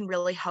and they can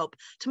really help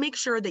to make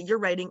sure that your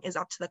writing is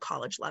up to the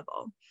college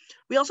level.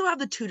 We also have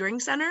the Tutoring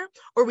Center,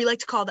 or we like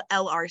to call the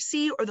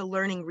LRC, or the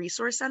Learning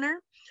Resource Center.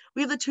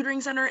 We have the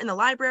Tutoring Center in the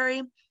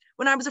library.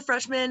 When I was a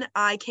freshman,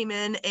 I came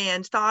in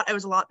and thought I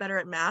was a lot better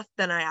at math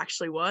than I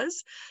actually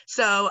was.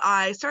 So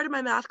I started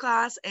my math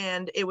class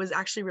and it was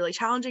actually really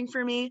challenging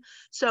for me.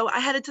 So I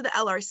headed to the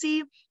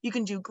LRC. You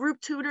can do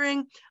group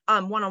tutoring,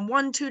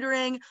 one-on-one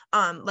tutoring,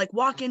 like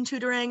walk-in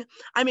tutoring.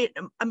 I made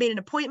an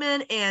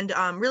appointment and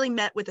really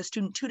met with a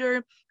student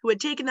tutor who had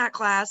taken that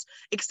class,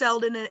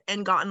 excelled in it,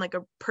 and gotten like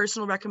a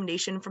personal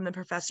recommendation from the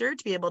professor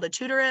to be able to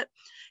tutor it.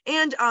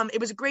 And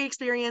it was a great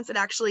experience. It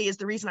actually is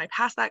the reason I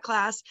passed that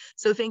class.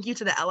 So thank you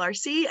to the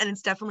LRC, and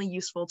it's definitely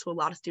useful to a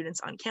lot of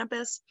students on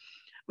campus.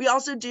 We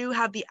also do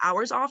have the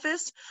Hours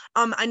Office.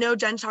 I know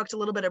Jen talked a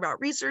little bit about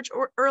research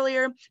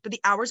earlier, but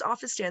the Hours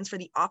Office stands for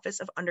the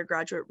Office of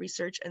Undergraduate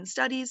Research and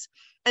Studies.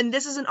 And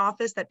this is an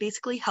office that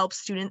basically helps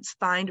students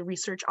find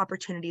research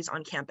opportunities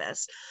on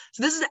campus.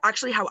 So this is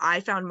actually how I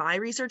found my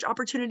research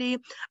opportunity.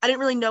 I didn't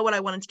really know what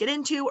I wanted to get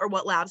into or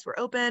what labs were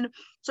open.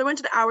 So I went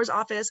to the Hours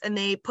Office and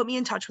they put me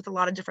in touch with a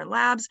lot of different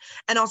labs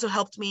and also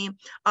helped me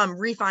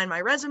refine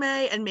my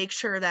resume and make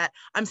sure that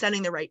I'm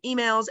sending the right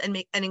emails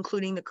and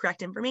including the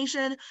correct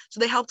information. So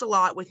they helped a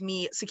lot with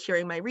me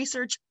securing my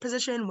research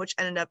position, which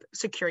ended up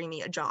securing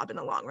me a job in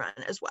the long run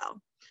as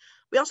well.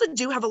 We also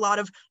do have a lot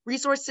of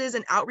resources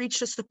and outreach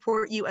to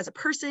support you as a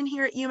person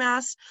here at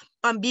UMass.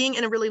 Being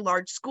in a really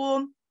large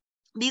school,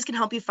 these can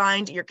help you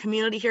find your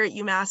community here at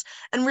UMass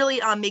and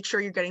really make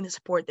sure you're getting the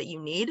support that you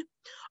need.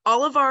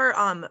 All of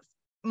our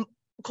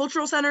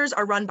cultural centers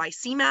are run by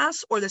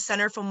CMAS, or the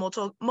Center for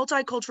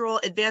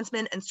Multicultural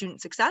Advancement and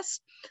Student Success.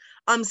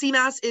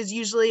 CMAS is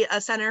usually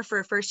a center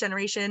for first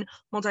generation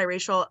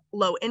multiracial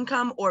low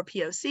income, or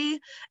POC.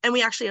 And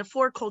we actually have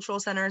 4 cultural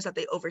centers that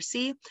they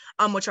oversee,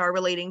 which are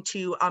relating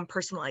to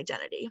personal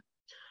identity.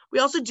 We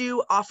also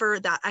do offer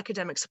that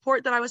academic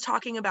support that I was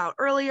talking about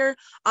earlier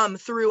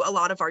through a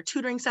lot of our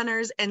tutoring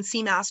centers, and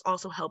CMAS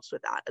also helps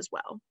with that as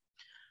well.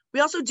 We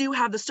also do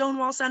have the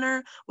Stonewall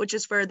Center, which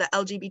is for the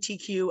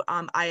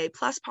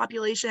LGBTQIA+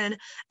 population,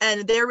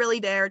 and they're really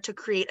there to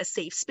create a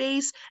safe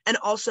space and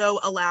also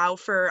allow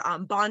for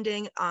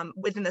bonding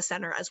within the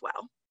center as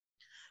well.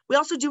 We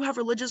also do have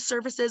religious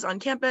services on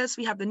campus.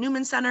 We have the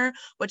Newman Center,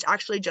 which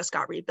actually just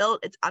got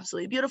rebuilt. It's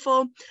absolutely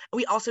beautiful.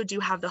 We also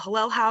do have the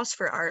Hillel House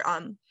for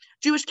our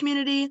Jewish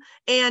community,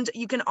 and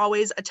you can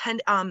always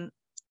attend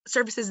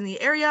services in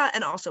the area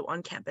and also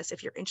on campus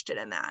if you're interested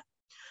in that.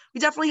 We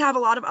definitely have a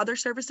lot of other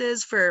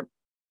services for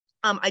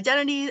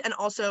identity and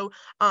also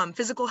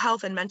physical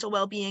health and mental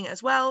well-being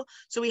as well.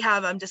 So we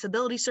have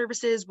disability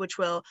services, which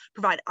will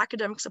provide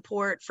academic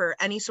support for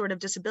any sort of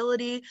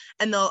disability,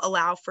 and they'll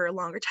allow for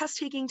longer test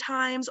taking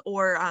times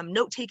or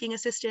note-taking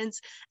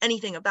assistance,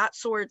 anything of that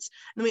sorts.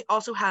 And then we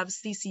also have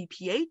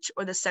CCPH,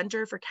 or the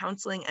Center for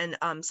Counseling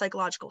and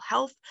Psychological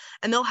Health,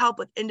 and they'll help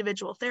with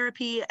individual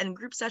therapy and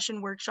group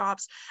session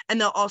workshops,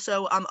 and they'll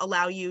also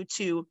allow you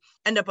to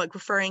end up like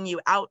referring you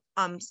out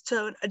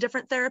to a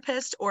different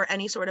therapist or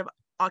any sort of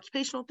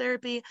occupational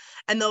therapy,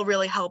 and they'll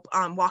really help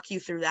walk you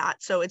through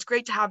that. So it's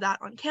great to have that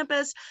on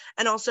campus,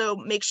 and also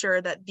make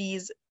sure that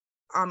these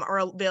are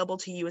available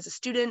to you as a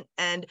student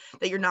and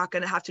that you're not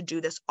going to have to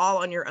do this all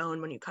on your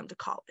own when you come to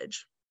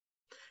college.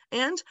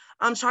 And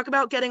to talk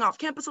about getting off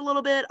campus a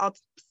little bit, I'll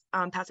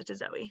pass it to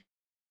Zoe.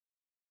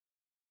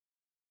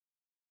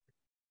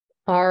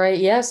 All right,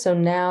 yeah, so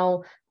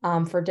now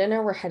for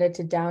dinner, we're headed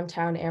to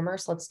downtown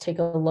Amherst. Let's take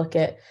a look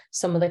at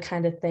some of the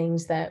kind of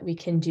things that we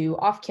can do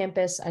off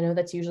campus. I know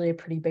that's usually a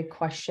pretty big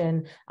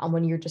question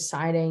when you're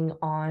deciding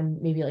on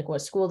maybe like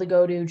what school to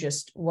go to,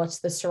 just what's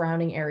the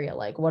surrounding area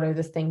like? What are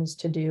the things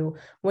to do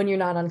when you're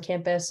not on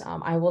campus?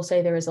 I will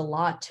say there is a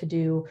lot to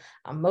do.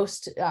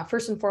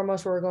 First and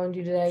foremost, what we're going to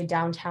do today,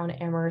 downtown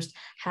Amherst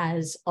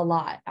has a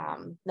lot.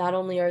 Not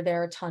only are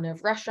there a ton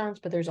of restaurants,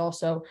 but there's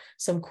also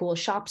some cool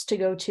shops to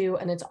go to,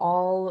 and it's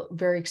all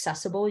very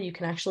accessible. You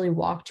can actually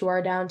walk to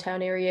our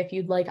downtown area if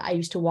you'd like. I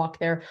used to walk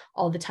there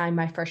all the time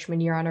my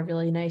freshman year on a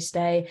really nice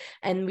day.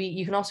 And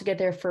you can also get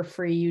there for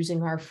free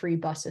using our free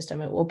bus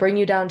system. It will bring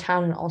you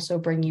downtown and also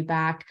bring you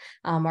back.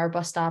 Our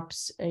bus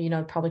stops,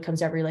 probably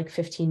comes every like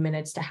 15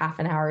 minutes to half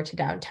an hour to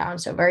downtown.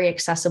 So very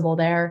accessible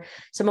there.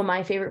 Some of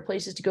my favorite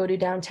places to go to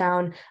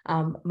downtown.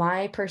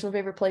 My personal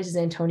favorite place is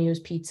Antonio's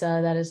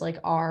Pizza. That is like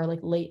our like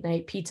late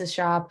night pizza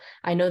shop.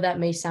 I know that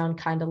may sound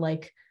kind of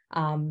like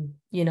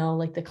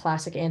like the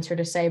classic answer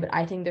to say, but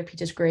I think their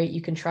pizza is great.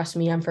 You can trust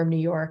me. I'm from New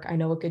York. I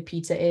know what good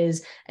pizza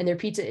is, and their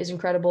pizza is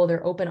incredible.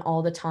 They're open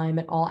all the time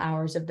at all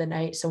hours of the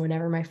night. So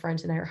whenever my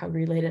friends and I are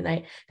hungry late at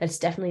night, that's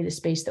definitely the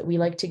space that we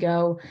like to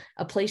go.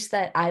 A place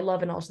that I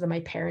love and also that my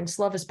parents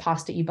love is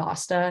Pasta e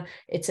Basta.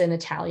 It's an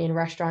Italian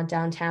restaurant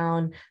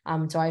downtown.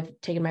 So I've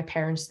taken my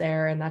parents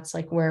there, and that's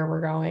like where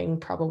we're going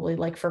probably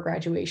like for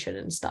graduation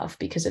and stuff,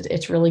 because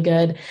it's really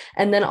good.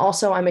 And then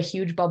also I'm a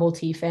huge bubble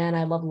tea fan.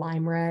 I love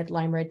Lime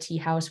Red Tea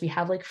House. We have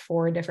have like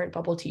 4 different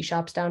bubble tea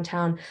shops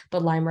downtown,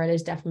 but Lime Red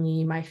is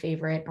definitely my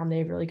favorite. They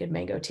have really good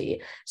mango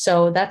tea.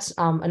 So that's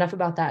enough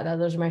about that.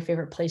 Those are my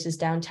favorite places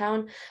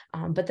downtown.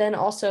 But then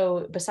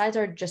also, besides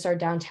our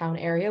downtown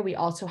area, we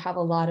also have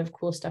a lot of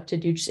cool stuff to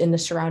do just in the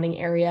surrounding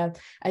area.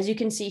 As you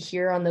can see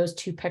here on those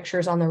 2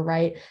 pictures on the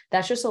right,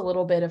 that's just a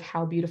little bit of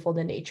how beautiful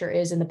the nature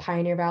is in the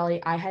Pioneer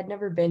Valley. I had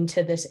never been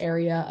to this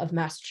area of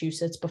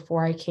Massachusetts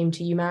before I came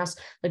to UMass,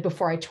 like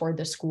before I toured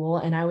the school,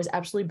 and I was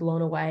absolutely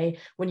blown away.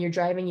 When you're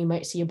driving, you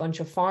might see a bunch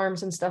of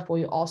farms and stuff.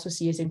 What you also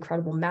see is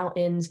incredible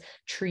mountains,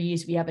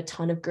 trees. We have a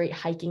ton of great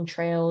hiking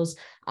trails,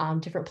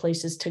 different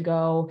places to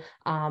go,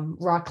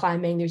 rock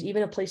climbing. There's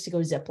even a place to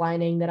go zip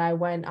lining that I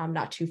went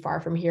not too far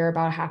from here,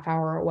 about a half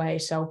hour away.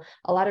 So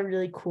a lot of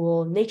really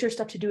cool nature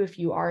stuff to do if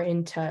you are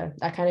into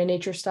that kind of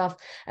nature stuff.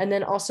 And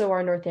then also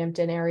our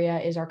Northampton area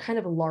is our kind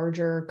of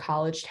larger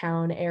college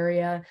town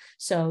area.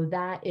 So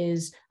that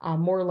is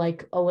more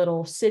like a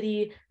little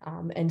city.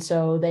 And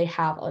so they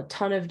have a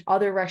ton of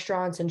other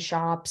restaurants and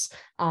shops,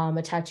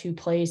 a tattoo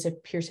place, a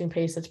piercing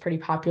place that's pretty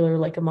popular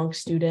like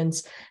amongst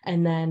students.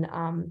 And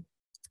then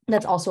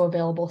that's also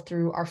available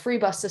through our free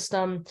bus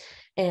system.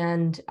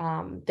 And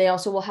they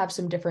also will have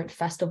some different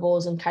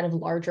festivals and kind of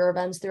larger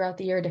events throughout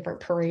the year, different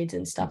parades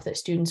and stuff that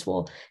students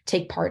will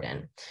take part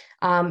in.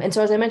 And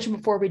so, as I mentioned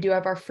before, we do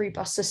have our free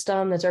bus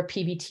system. That's our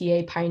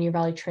PVTA, Pioneer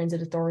Valley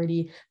Transit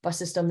Authority bus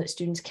system that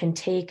students can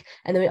take.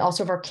 And then we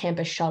also have our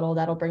campus shuttle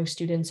that'll bring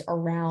students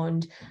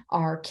around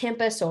our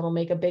campus. So it'll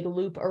make a big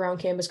loop around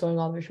campus going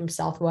all the way from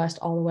Southwest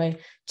all the way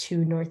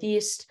to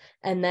Northeast.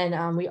 And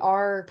then we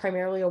are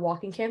primarily a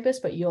walking campus,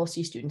 but you'll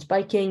see students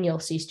biking, you'll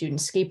see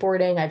students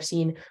skateboarding. I've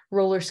seen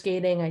roller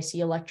skating, I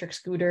see electric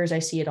scooters, I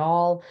see it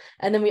all.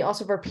 And then we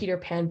also have our Peter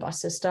Pan bus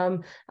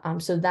system.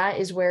 So that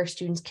is where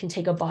students can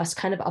take a bus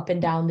kind of up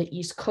and down the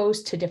East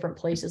Coast to different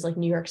places like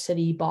New York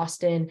City,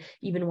 Boston,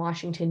 even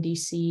Washington,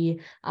 D.C.,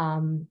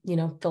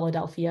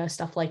 Philadelphia,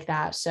 stuff like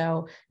that.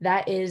 So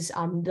that is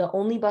the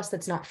only bus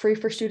that's not free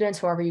for students.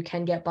 However, you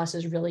can get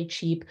buses really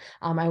cheap.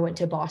 I went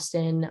to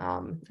Boston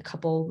a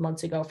couple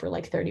months ago for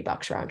like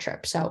 $30 round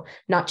trip. So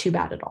not too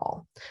bad at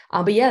all.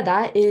 But yeah,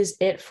 that is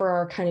it for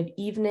our kind of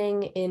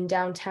evening in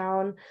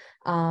downtown.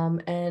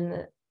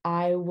 And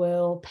I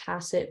will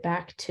pass it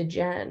back to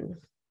Jen.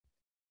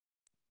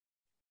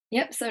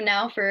 Yep. So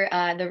now for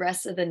the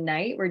rest of the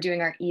night, we're doing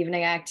our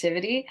evening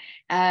activity.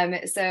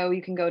 So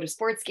you can go to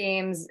sports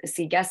games,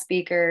 see guest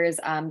speakers.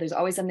 There's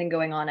always something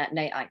going on at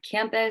night on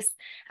campus.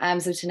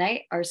 So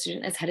tonight, our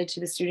student is headed to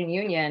the Student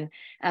Union.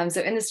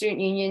 So in the Student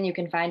Union, you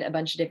can find a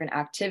bunch of different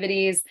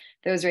activities.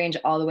 Those range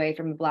all the way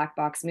from a black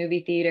box movie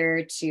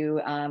theater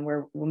to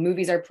where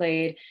movies are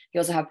played. You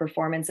also have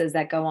performances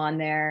that go on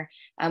there.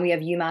 We have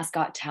UMass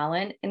Got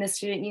Talent in the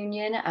Student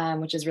Union,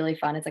 which is really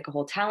fun. It's like a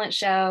whole talent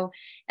show.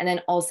 And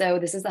then also,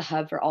 this is the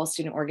hub for all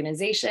student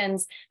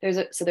organizations.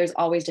 There's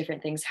always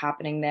different things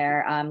happening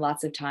there,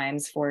 lots of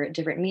times for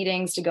different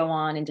meetings to go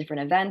on and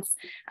different events.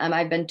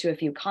 I've been to a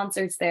few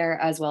concerts there,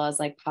 as well as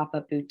like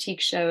pop-up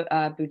boutiques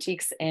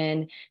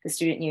in the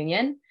Student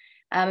Union.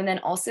 And then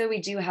also we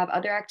do have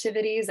other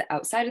activities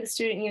outside of the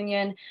Student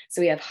Union.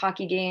 So we have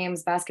hockey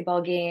games,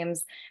 basketball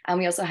games.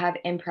 We also have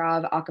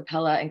improv, a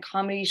cappella, and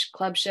comedy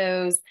club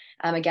shows.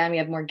 Again, we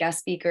have more guest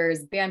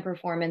speakers, band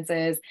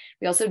performances.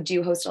 We also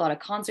do host a lot of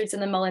concerts in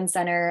the Mullen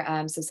Center.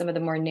 So some of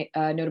the more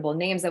notable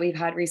names that we've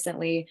had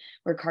recently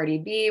were Cardi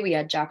B. We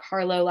had Jack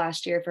Harlow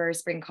last year for our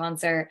spring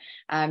concert,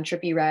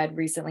 Trippie Redd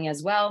recently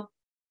as well.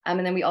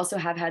 And then we also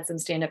have had some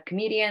stand-up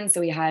comedians.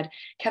 So we had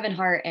Kevin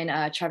Hart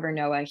and Trevor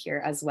Noah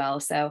here as well.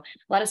 So a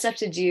lot of stuff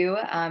to do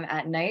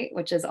at night,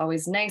 which is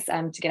always nice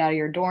to get out of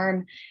your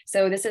dorm.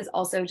 So this is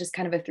also just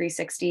kind of a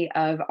 360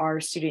 of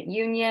our student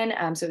union.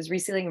 So it was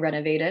recently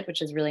renovated,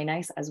 which is really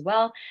nice as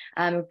well.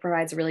 It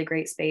provides a really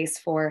great space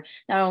for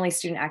not only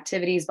student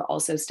activities, but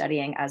also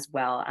studying as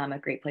well. A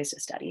great place to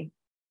study.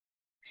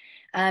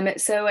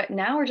 So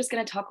now we're just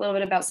going to talk a little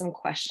bit about some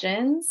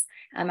questions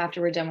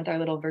after we're done with our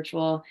little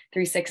virtual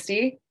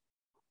 360.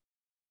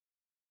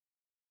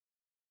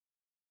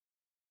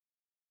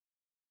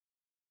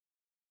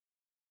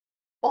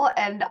 Well,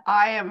 and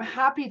I am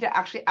happy to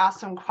actually ask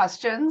some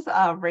questions.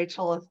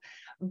 Rachel is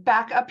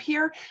back up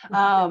here.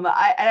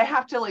 I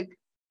have to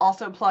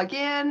also plug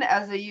in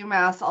as a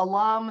UMass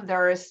alum.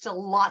 There is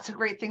still lots of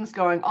great things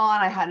going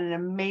on. I had an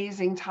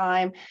amazing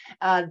time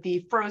at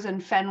the Frozen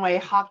Fenway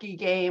hockey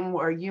game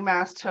where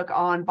UMass took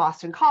on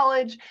Boston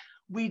College.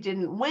 We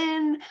didn't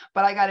win,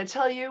 but I got to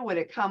tell you, when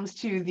it comes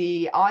to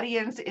the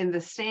audience in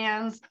the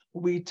stands,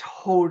 we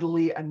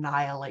totally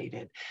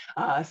annihilated.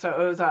 So it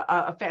was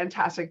a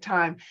fantastic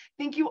time.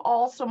 Thank you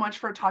all so much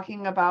for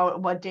talking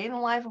about what day in the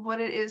life of what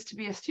it is to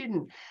be a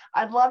student.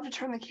 I'd love to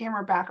turn the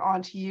camera back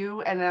on to you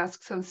and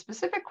ask some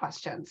specific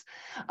questions.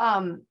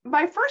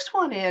 My first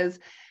one is,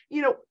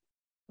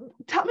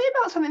 tell me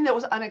about something that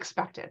was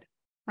unexpected.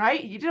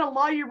 Right? You did a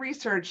lot of your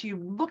research, you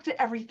looked at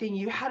everything,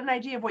 you had an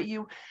idea of what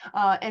you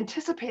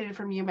anticipated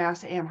from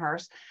UMass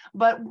Amherst,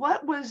 but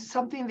what was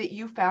something that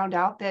you found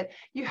out that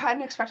you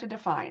hadn't expected to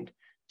find?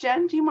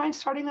 Jen, do you mind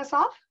starting us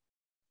off?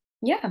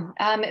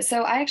 Yeah,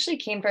 so I actually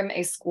came from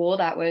a school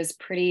that was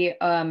pretty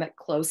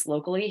close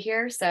locally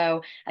here.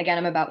 So again,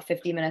 I'm about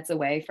 50 minutes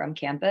away from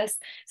campus.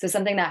 So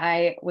something that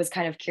I was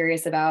kind of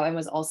curious about and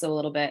was also a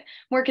little bit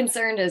more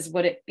concerned is,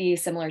 would it be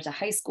similar to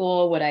high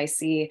school? Would I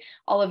see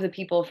all of the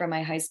people from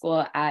my high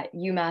school at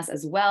UMass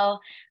as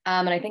well?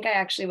 And I think I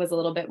actually was a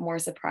little bit more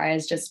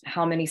surprised just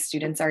how many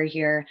students are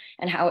here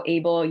and how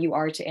able you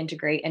are to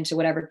integrate into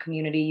whatever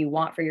community you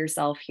want for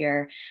yourself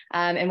here.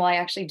 And while I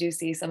actually do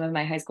see some of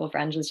my high school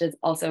friends, which is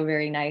also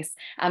very nice,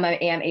 I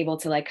am able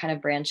to like kind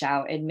of branch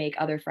out and make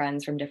other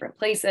friends from different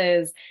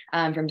places,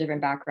 from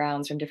different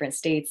backgrounds, from different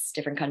states,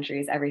 different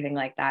countries, everything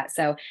like that.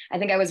 So I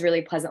think I was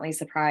really pleasantly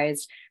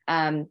surprised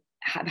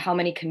how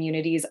many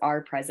communities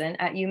are present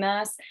at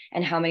UMass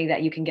and how many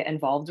that you can get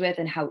involved with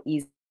and how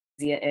easy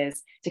it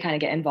is to kind of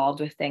get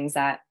involved with things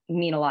that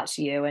mean a lot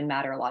to you and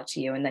matter a lot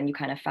to you, and then you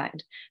kind of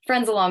find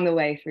friends along the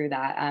way through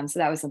that. So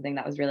that was something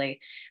that was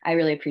I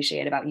really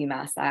appreciate about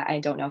UMass that I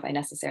don't know if I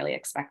necessarily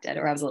expected,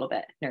 or I was a little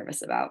bit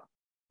nervous about.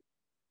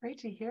 Great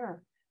to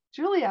hear.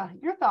 Julia,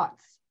 your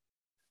thoughts?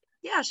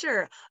 Yeah,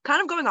 sure.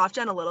 Kind of going off,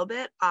 Jen, a little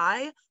bit.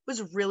 I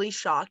was really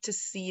shocked to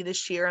see the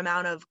sheer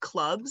amount of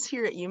clubs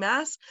here at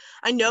UMass.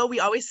 I know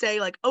we always say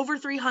like over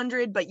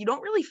 300, but you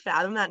don't really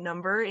fathom that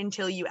number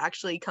until you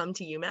actually come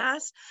to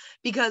UMass,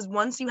 because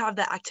once you have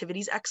the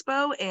activities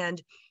expo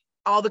and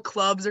all the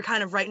clubs are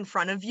kind of right in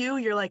front of you,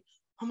 you're like,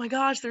 oh my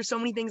gosh, there's so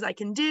many things I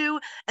can do.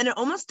 And it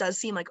almost does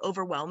seem like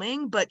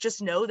overwhelming, but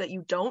just know that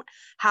you don't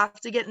have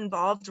to get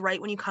involved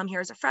right when you come here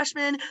as a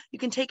freshman. You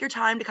can take your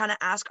time to kind of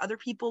ask other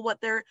people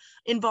what they're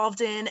involved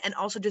in and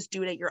also just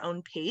do it at your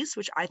own pace,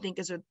 which I think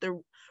is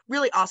the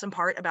really awesome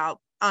part about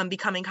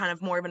becoming kind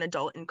of more of an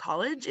adult in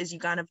college, is you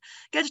kind of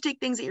get to take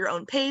things at your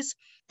own pace.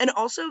 And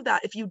also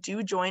that if you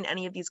do join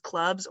any of these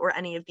clubs or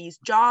any of these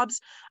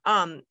jobs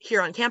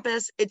here on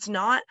campus, it's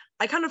not,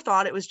 I kind of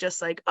thought it was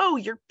just like, oh,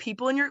 you're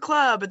people in your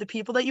club or the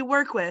people that you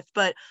work with.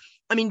 But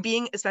I mean,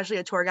 being especially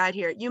a tour guide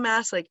here at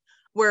UMass, like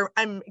where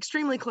I'm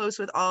extremely close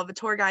with all of the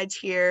tour guides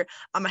here,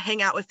 I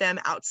hang out with them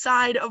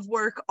outside of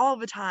work all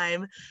the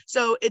time.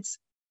 So it's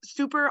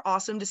super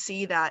awesome to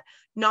see that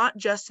not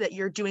just that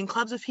you're doing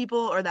clubs with people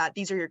or that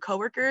these are your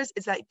coworkers,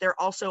 it's that they're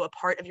also a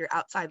part of your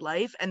outside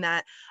life, and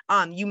that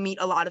you meet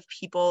a lot of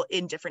people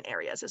in different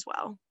areas as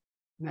well.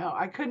 No,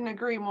 I couldn't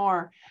agree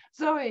more.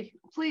 Zoe,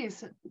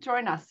 please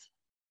join us.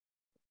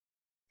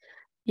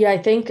 Yeah, I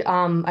think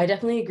I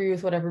definitely agree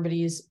with what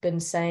everybody's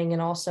been saying.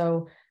 And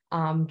also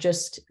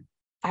just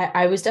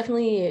I was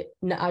definitely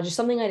just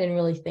something I didn't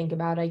really think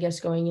about, I guess,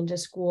 going into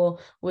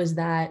school, was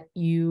that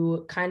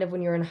you kind of,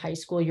 when you're in high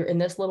school, you're in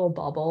this little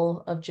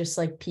bubble of just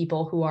like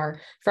people who are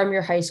from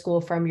your high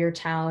school, from your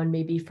town,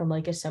 maybe from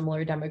like a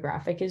similar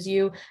demographic as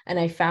you. And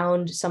I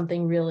found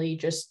something really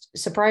just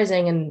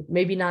surprising, and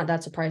maybe not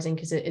that surprising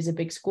because it is a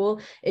big school,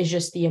 is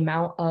just the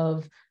amount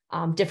of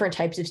different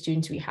types of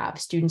students we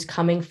have. Students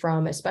coming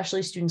from,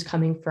 especially students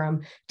coming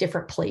from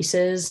different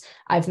places.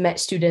 I've met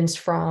students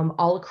from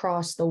all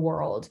across the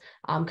world,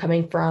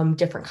 coming from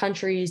different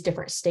countries,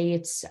 different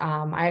states.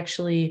 I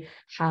actually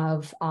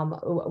have,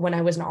 when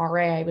I was an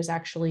RA, I was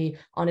actually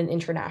on an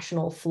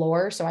international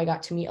floor. So I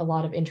got to meet a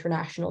lot of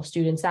international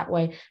students that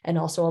way, and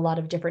also a lot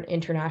of different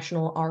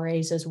international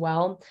RAs as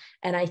well.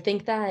 And I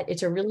think that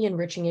it's a really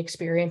enriching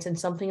experience and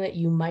something that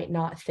you might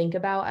not think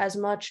about as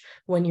much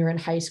when you're in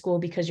high school,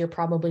 because you're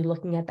probably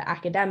looking at the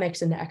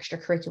academics and the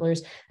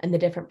extracurriculars and the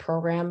different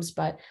programs.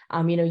 But,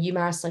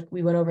 UMass, like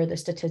we went over the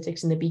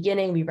statistics in the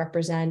beginning, we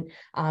represent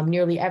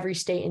nearly every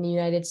state in the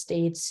United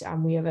States.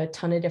 We have a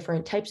ton of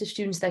different types of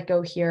students that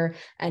go here,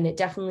 and it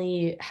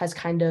definitely has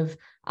kind of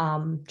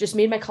just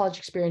made my college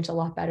experience a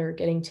lot better,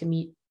 getting to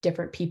meet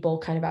different people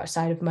kind of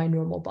outside of my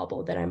normal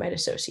bubble that I might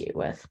associate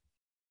with.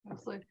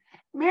 Absolutely.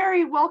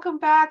 Mary, welcome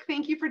back.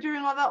 Thank you for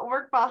doing all that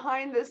work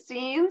behind the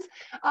scenes.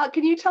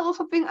 Can you tell us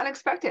something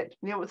unexpected?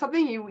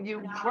 Something you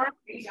weren't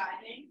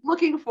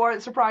looking for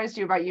that surprised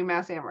you about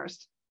UMass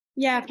Amherst?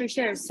 Yeah, for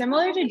sure.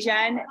 Similar to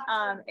Jen,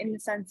 in the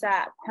sense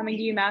that coming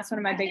to UMass, one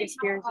of my biggest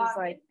fears was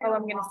like, oh,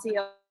 I'm going to see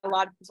a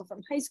lot of people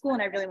from high school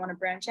and I really want to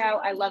branch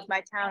out. I love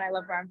my town. I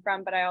love where I'm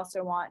from, but I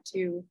also want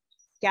to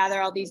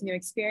gather all these new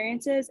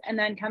experiences. And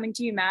then coming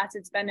to UMass,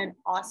 it's been an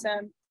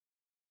awesome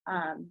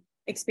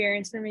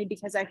experience for me,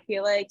 because I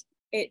feel like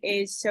it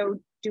is so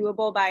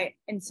doable by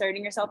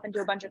inserting yourself into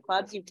a bunch of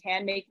clubs. You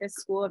can make this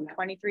school of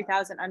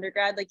 23,000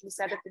 undergrad, like you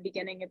said at the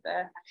beginning of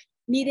the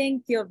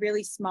meeting, feel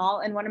really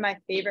small. And one of my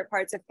favorite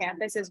parts of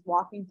campus is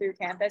walking through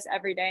campus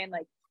every day and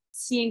like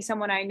seeing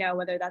someone I know,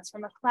 whether that's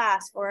from a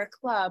class or a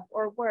club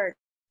or work,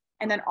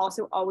 and then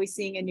also always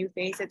seeing a new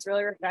face. It's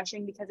really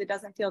refreshing because it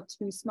doesn't feel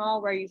too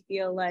small where you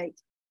feel like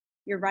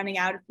you're running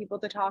out of people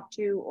to talk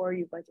to or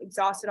you've like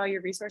exhausted all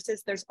your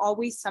resources. There's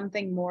always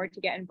something more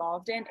to get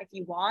involved in if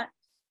you want.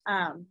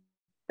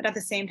 But at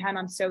the same time,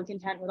 I'm so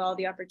content with all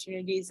the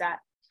opportunities that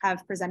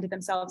have presented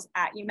themselves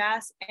at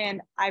UMass.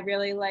 And I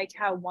really like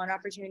how one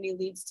opportunity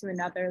leads to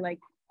another. Like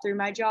through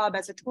my job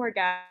as a tour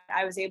guide,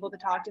 I was able to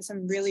talk to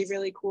some really,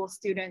 really cool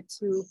students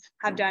who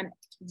have done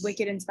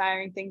wicked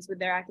inspiring things with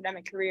their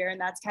academic career. And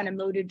that's kind of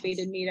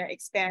motivated me to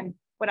expand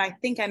what I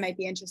think I might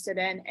be interested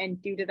in. And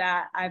due to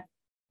that, I've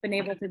been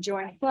able to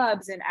join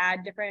clubs and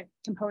add different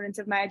components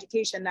of my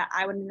education that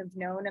I wouldn't have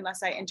known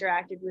unless I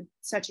interacted with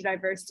such a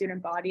diverse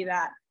student body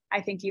that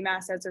I think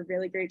UMass does a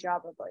really great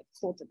job of like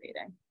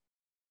cultivating.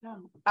 Yeah,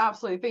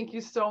 absolutely. Thank you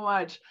so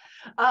much.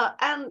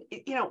 And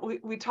you know,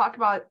 we talk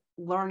about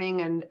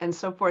learning and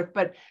so forth,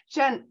 but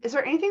Jen, is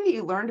there anything that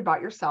you learned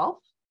about yourself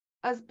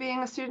as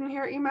being a student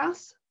here at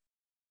UMass?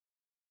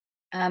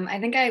 I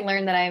think I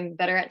learned that I'm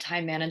better at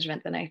time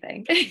management than I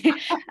think.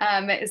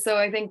 So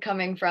I think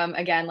coming from,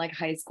 again, like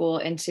high school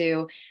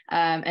into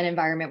an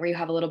environment where you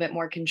have a little bit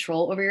more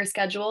control over your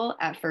schedule,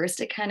 at first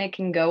it kind of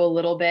can go a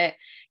little bit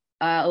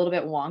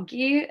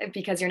wonky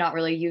because you're not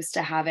really used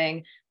to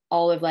having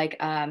all of like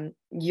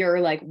your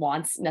like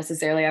wants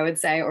necessarily, I would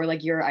say, or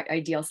like your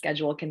ideal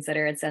schedule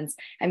considered, since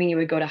I mean you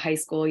would go to high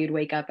school, you'd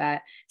wake up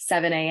at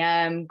 7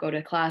 a.m., go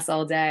to class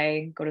all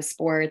day, go to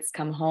sports,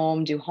 come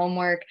home, do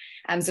homework.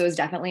 So it was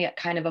definitely a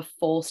kind of a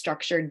full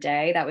structured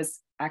day that was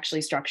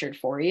actually structured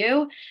for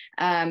you.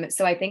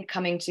 So I think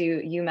coming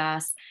to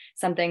UMass,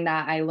 something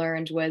that I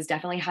learned was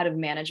definitely how to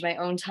manage my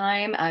own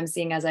time.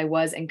 Seeing as I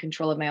was in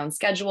control of my own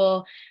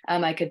schedule,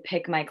 I could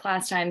pick my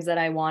class times that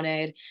I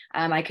wanted.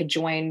 I could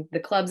join the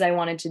clubs I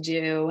wanted to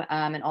do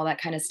and all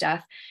that kind of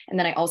stuff. And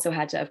then I also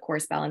had to, of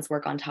course, balance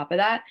work on top of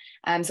that.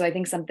 So I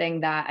think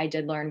something that I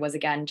did learn was,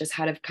 again, just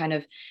how to kind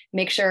of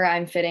make sure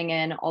I'm fitting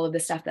in all of the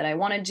stuff that I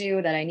want to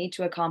do, that I need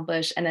to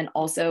accomplish, and then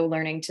also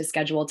learning to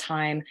schedule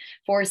time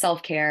for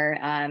self-care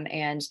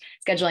and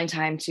scheduling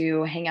time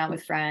to hang out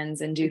with friends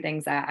and do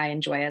things that I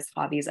enjoy as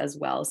hobbies as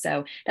well.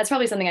 So that's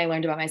probably something I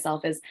learned about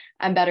myself, is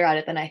I'm better at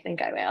it than I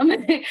think I am.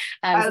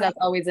 So that's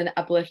always an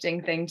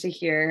uplifting thing to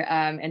hear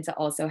and to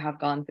also have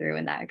gone through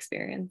in that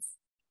experience.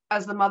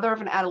 As the mother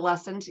of an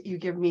adolescent, you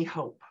give me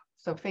hope.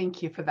 So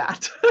thank you for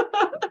that.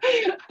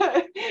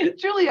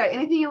 Julia,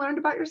 anything you learned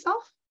about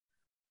yourself?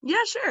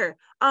 Yeah, sure.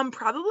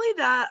 Probably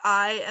that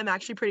I am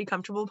actually pretty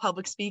comfortable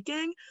public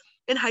speaking.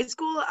 In high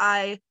school,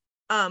 I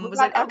was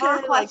like,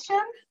 okay, like,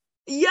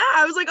 yeah,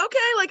 I was like, okay,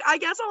 like, I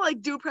guess I'll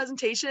like do a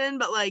presentation,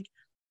 but like,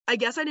 I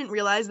guess I didn't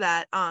realize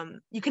that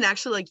you can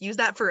actually like use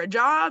that for a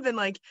job, and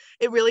like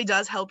it really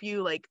does help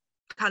you like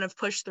kind of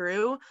push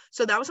through.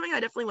 So that was something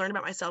I definitely learned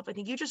about myself. I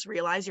think you just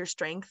realize your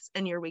strengths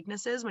and your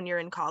weaknesses when you're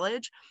in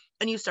college,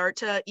 and you start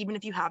to, even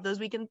if you have those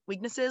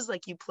weaknesses,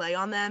 like you play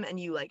on them and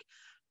you like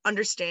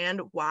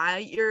understand why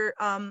you're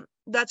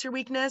that's your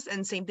weakness,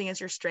 and same thing as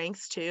your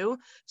strengths too.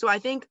 So I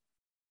think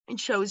it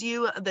shows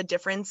you the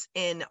difference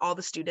in all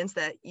the students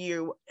that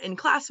you in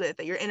class with,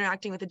 that you're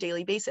interacting with a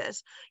daily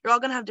basis. You're all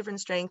going to have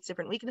different strengths,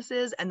 different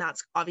weaknesses, and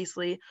that's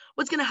obviously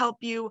what's going to help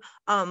you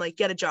like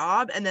get a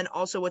job, and then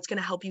also what's going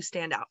to help you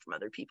stand out from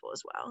other people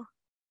as well.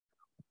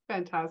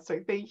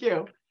 Fantastic. Thank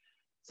you.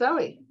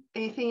 Zoe,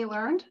 anything you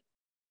learned?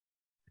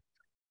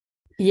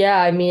 Yeah,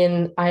 I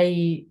mean,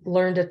 I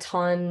learned a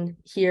ton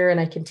here and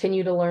I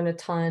continue to learn a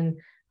ton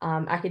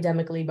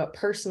academically, but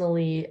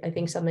personally, I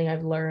think something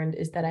I've learned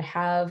is that I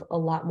have a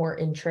lot more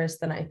interest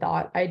than I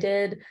thought I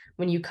did.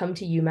 When you come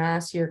to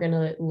UMass, you're going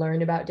to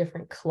learn about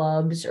different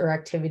clubs or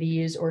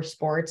activities or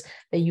sports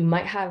that you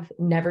might have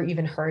never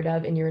even heard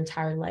of in your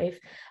entire life.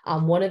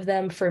 One of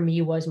them for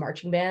me was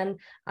marching band.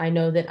 I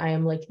know that I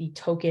am like the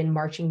token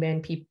marching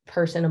band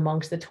person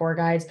amongst the tour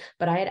guides,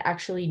 but I had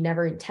actually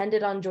never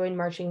intended on joining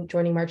marching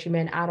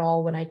band at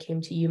all when I came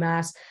to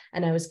UMass.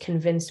 And I was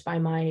convinced by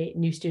my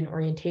new student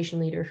orientation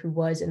leader, who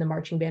was in the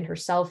marching band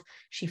herself.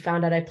 She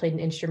found out I played an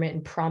instrument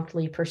and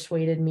promptly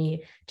persuaded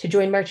me to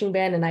join marching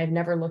band. And I've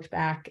never looked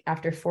back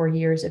after 4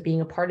 years of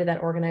being a part of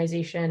that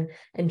organization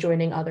and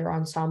joining other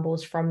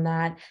ensembles from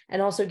that,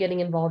 and also getting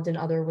involved in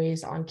other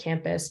ways on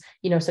campus,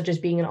 such as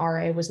being an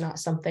RA was not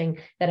something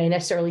that I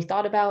necessarily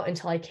thought about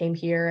until I came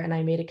here and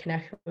I made a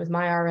connection with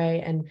my RA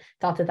and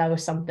thought that that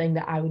was something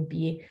that I would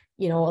be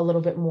a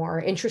little bit more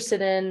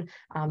interested in.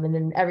 And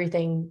then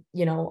everything,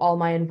 all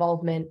my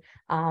involvement,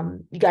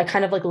 I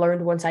kind of like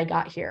learned once I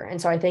got here.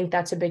 And so I think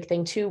that's a big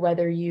thing too,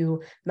 whether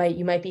you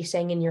might be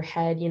saying in your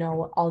head,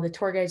 all the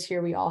tour guides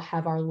here, we all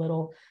have our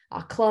little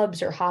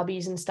clubs or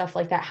hobbies and stuff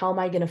like that. How am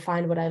I going to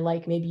find what I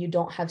like? Maybe you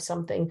don't have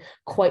something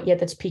quite yet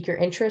that's piqued your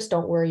interest.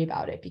 Don't worry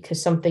about it,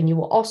 because something you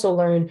will also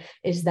learn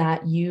is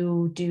that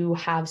you do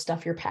have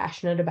stuff you're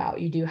passionate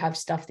about. You do have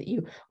stuff that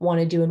you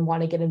want to do and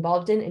want to get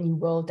involved in, and you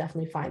will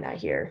definitely find that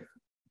here.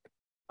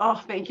 Oh,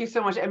 thank you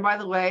so much. And by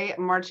the way,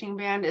 marching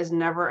band is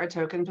never a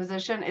token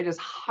position. It is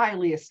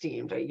highly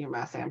esteemed at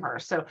UMass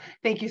Amherst. So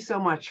thank you so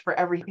much for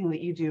everything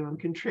that you do and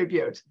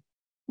contribute.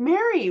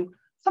 Mary,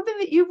 something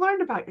that you've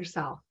learned about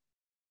yourself.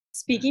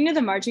 Speaking of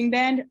the marching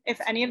band,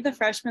 if any of the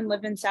freshmen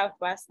live in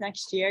Southwest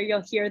next year,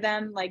 you'll hear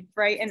them like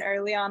bright and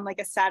early on like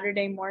a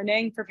Saturday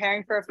morning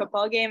preparing for a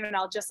football game. And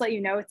I'll just let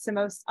you know, it's the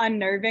most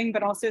unnerving,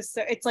 but also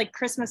it's like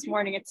Christmas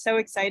morning. It's so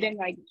exciting,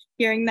 like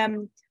hearing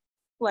them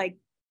like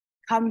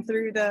come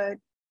through the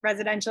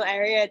residential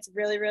area. It's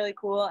really, really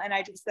cool. And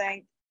I just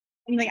think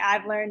something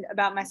I've learned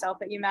about myself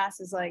at UMass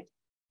is like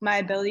my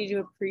ability to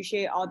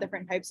appreciate all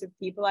different types of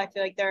people. I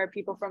feel like there are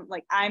people from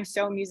like, I'm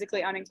so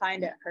musically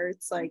uninclined, it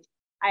hurts. Like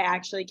I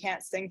actually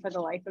can't sing for the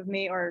life of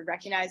me or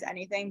recognize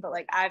anything, but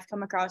like I've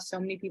come across so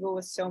many people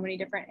with so many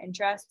different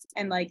interests,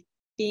 and like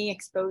being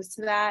exposed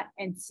to that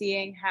and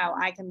seeing how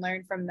I can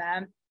learn from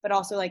them, but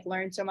also like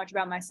learn so much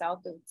about myself.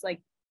 It's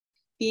like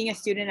being a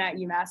student at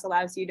UMass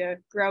allows you to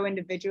grow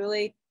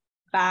individually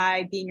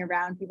by being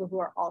around people who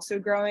are also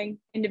growing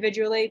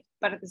individually,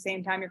 but at the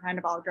same time, you're kind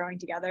of all growing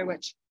together,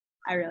 which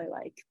I really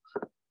like.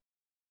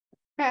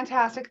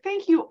 Fantastic.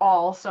 Thank you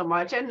all so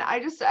much. And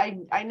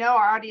I know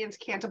our audience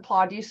can't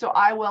applaud you, so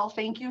I will.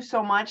 Thank you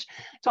so much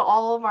to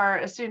all of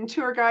our student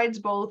tour guides,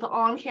 both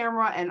on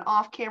camera and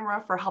off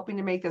camera, for helping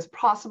to make this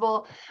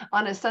possible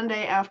on a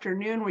Sunday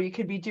afternoon where you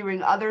could be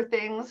doing other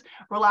things,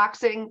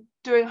 relaxing,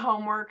 doing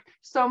homework,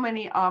 so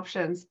many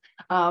options.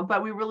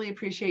 But we really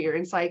appreciate your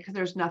insight, because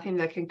there's nothing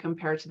that can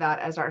compare to that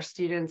as our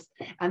students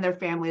and their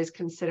families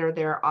consider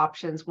their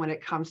options when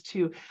it comes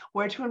to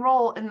where to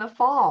enroll in the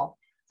fall.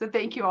 So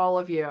thank you, all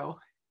of you.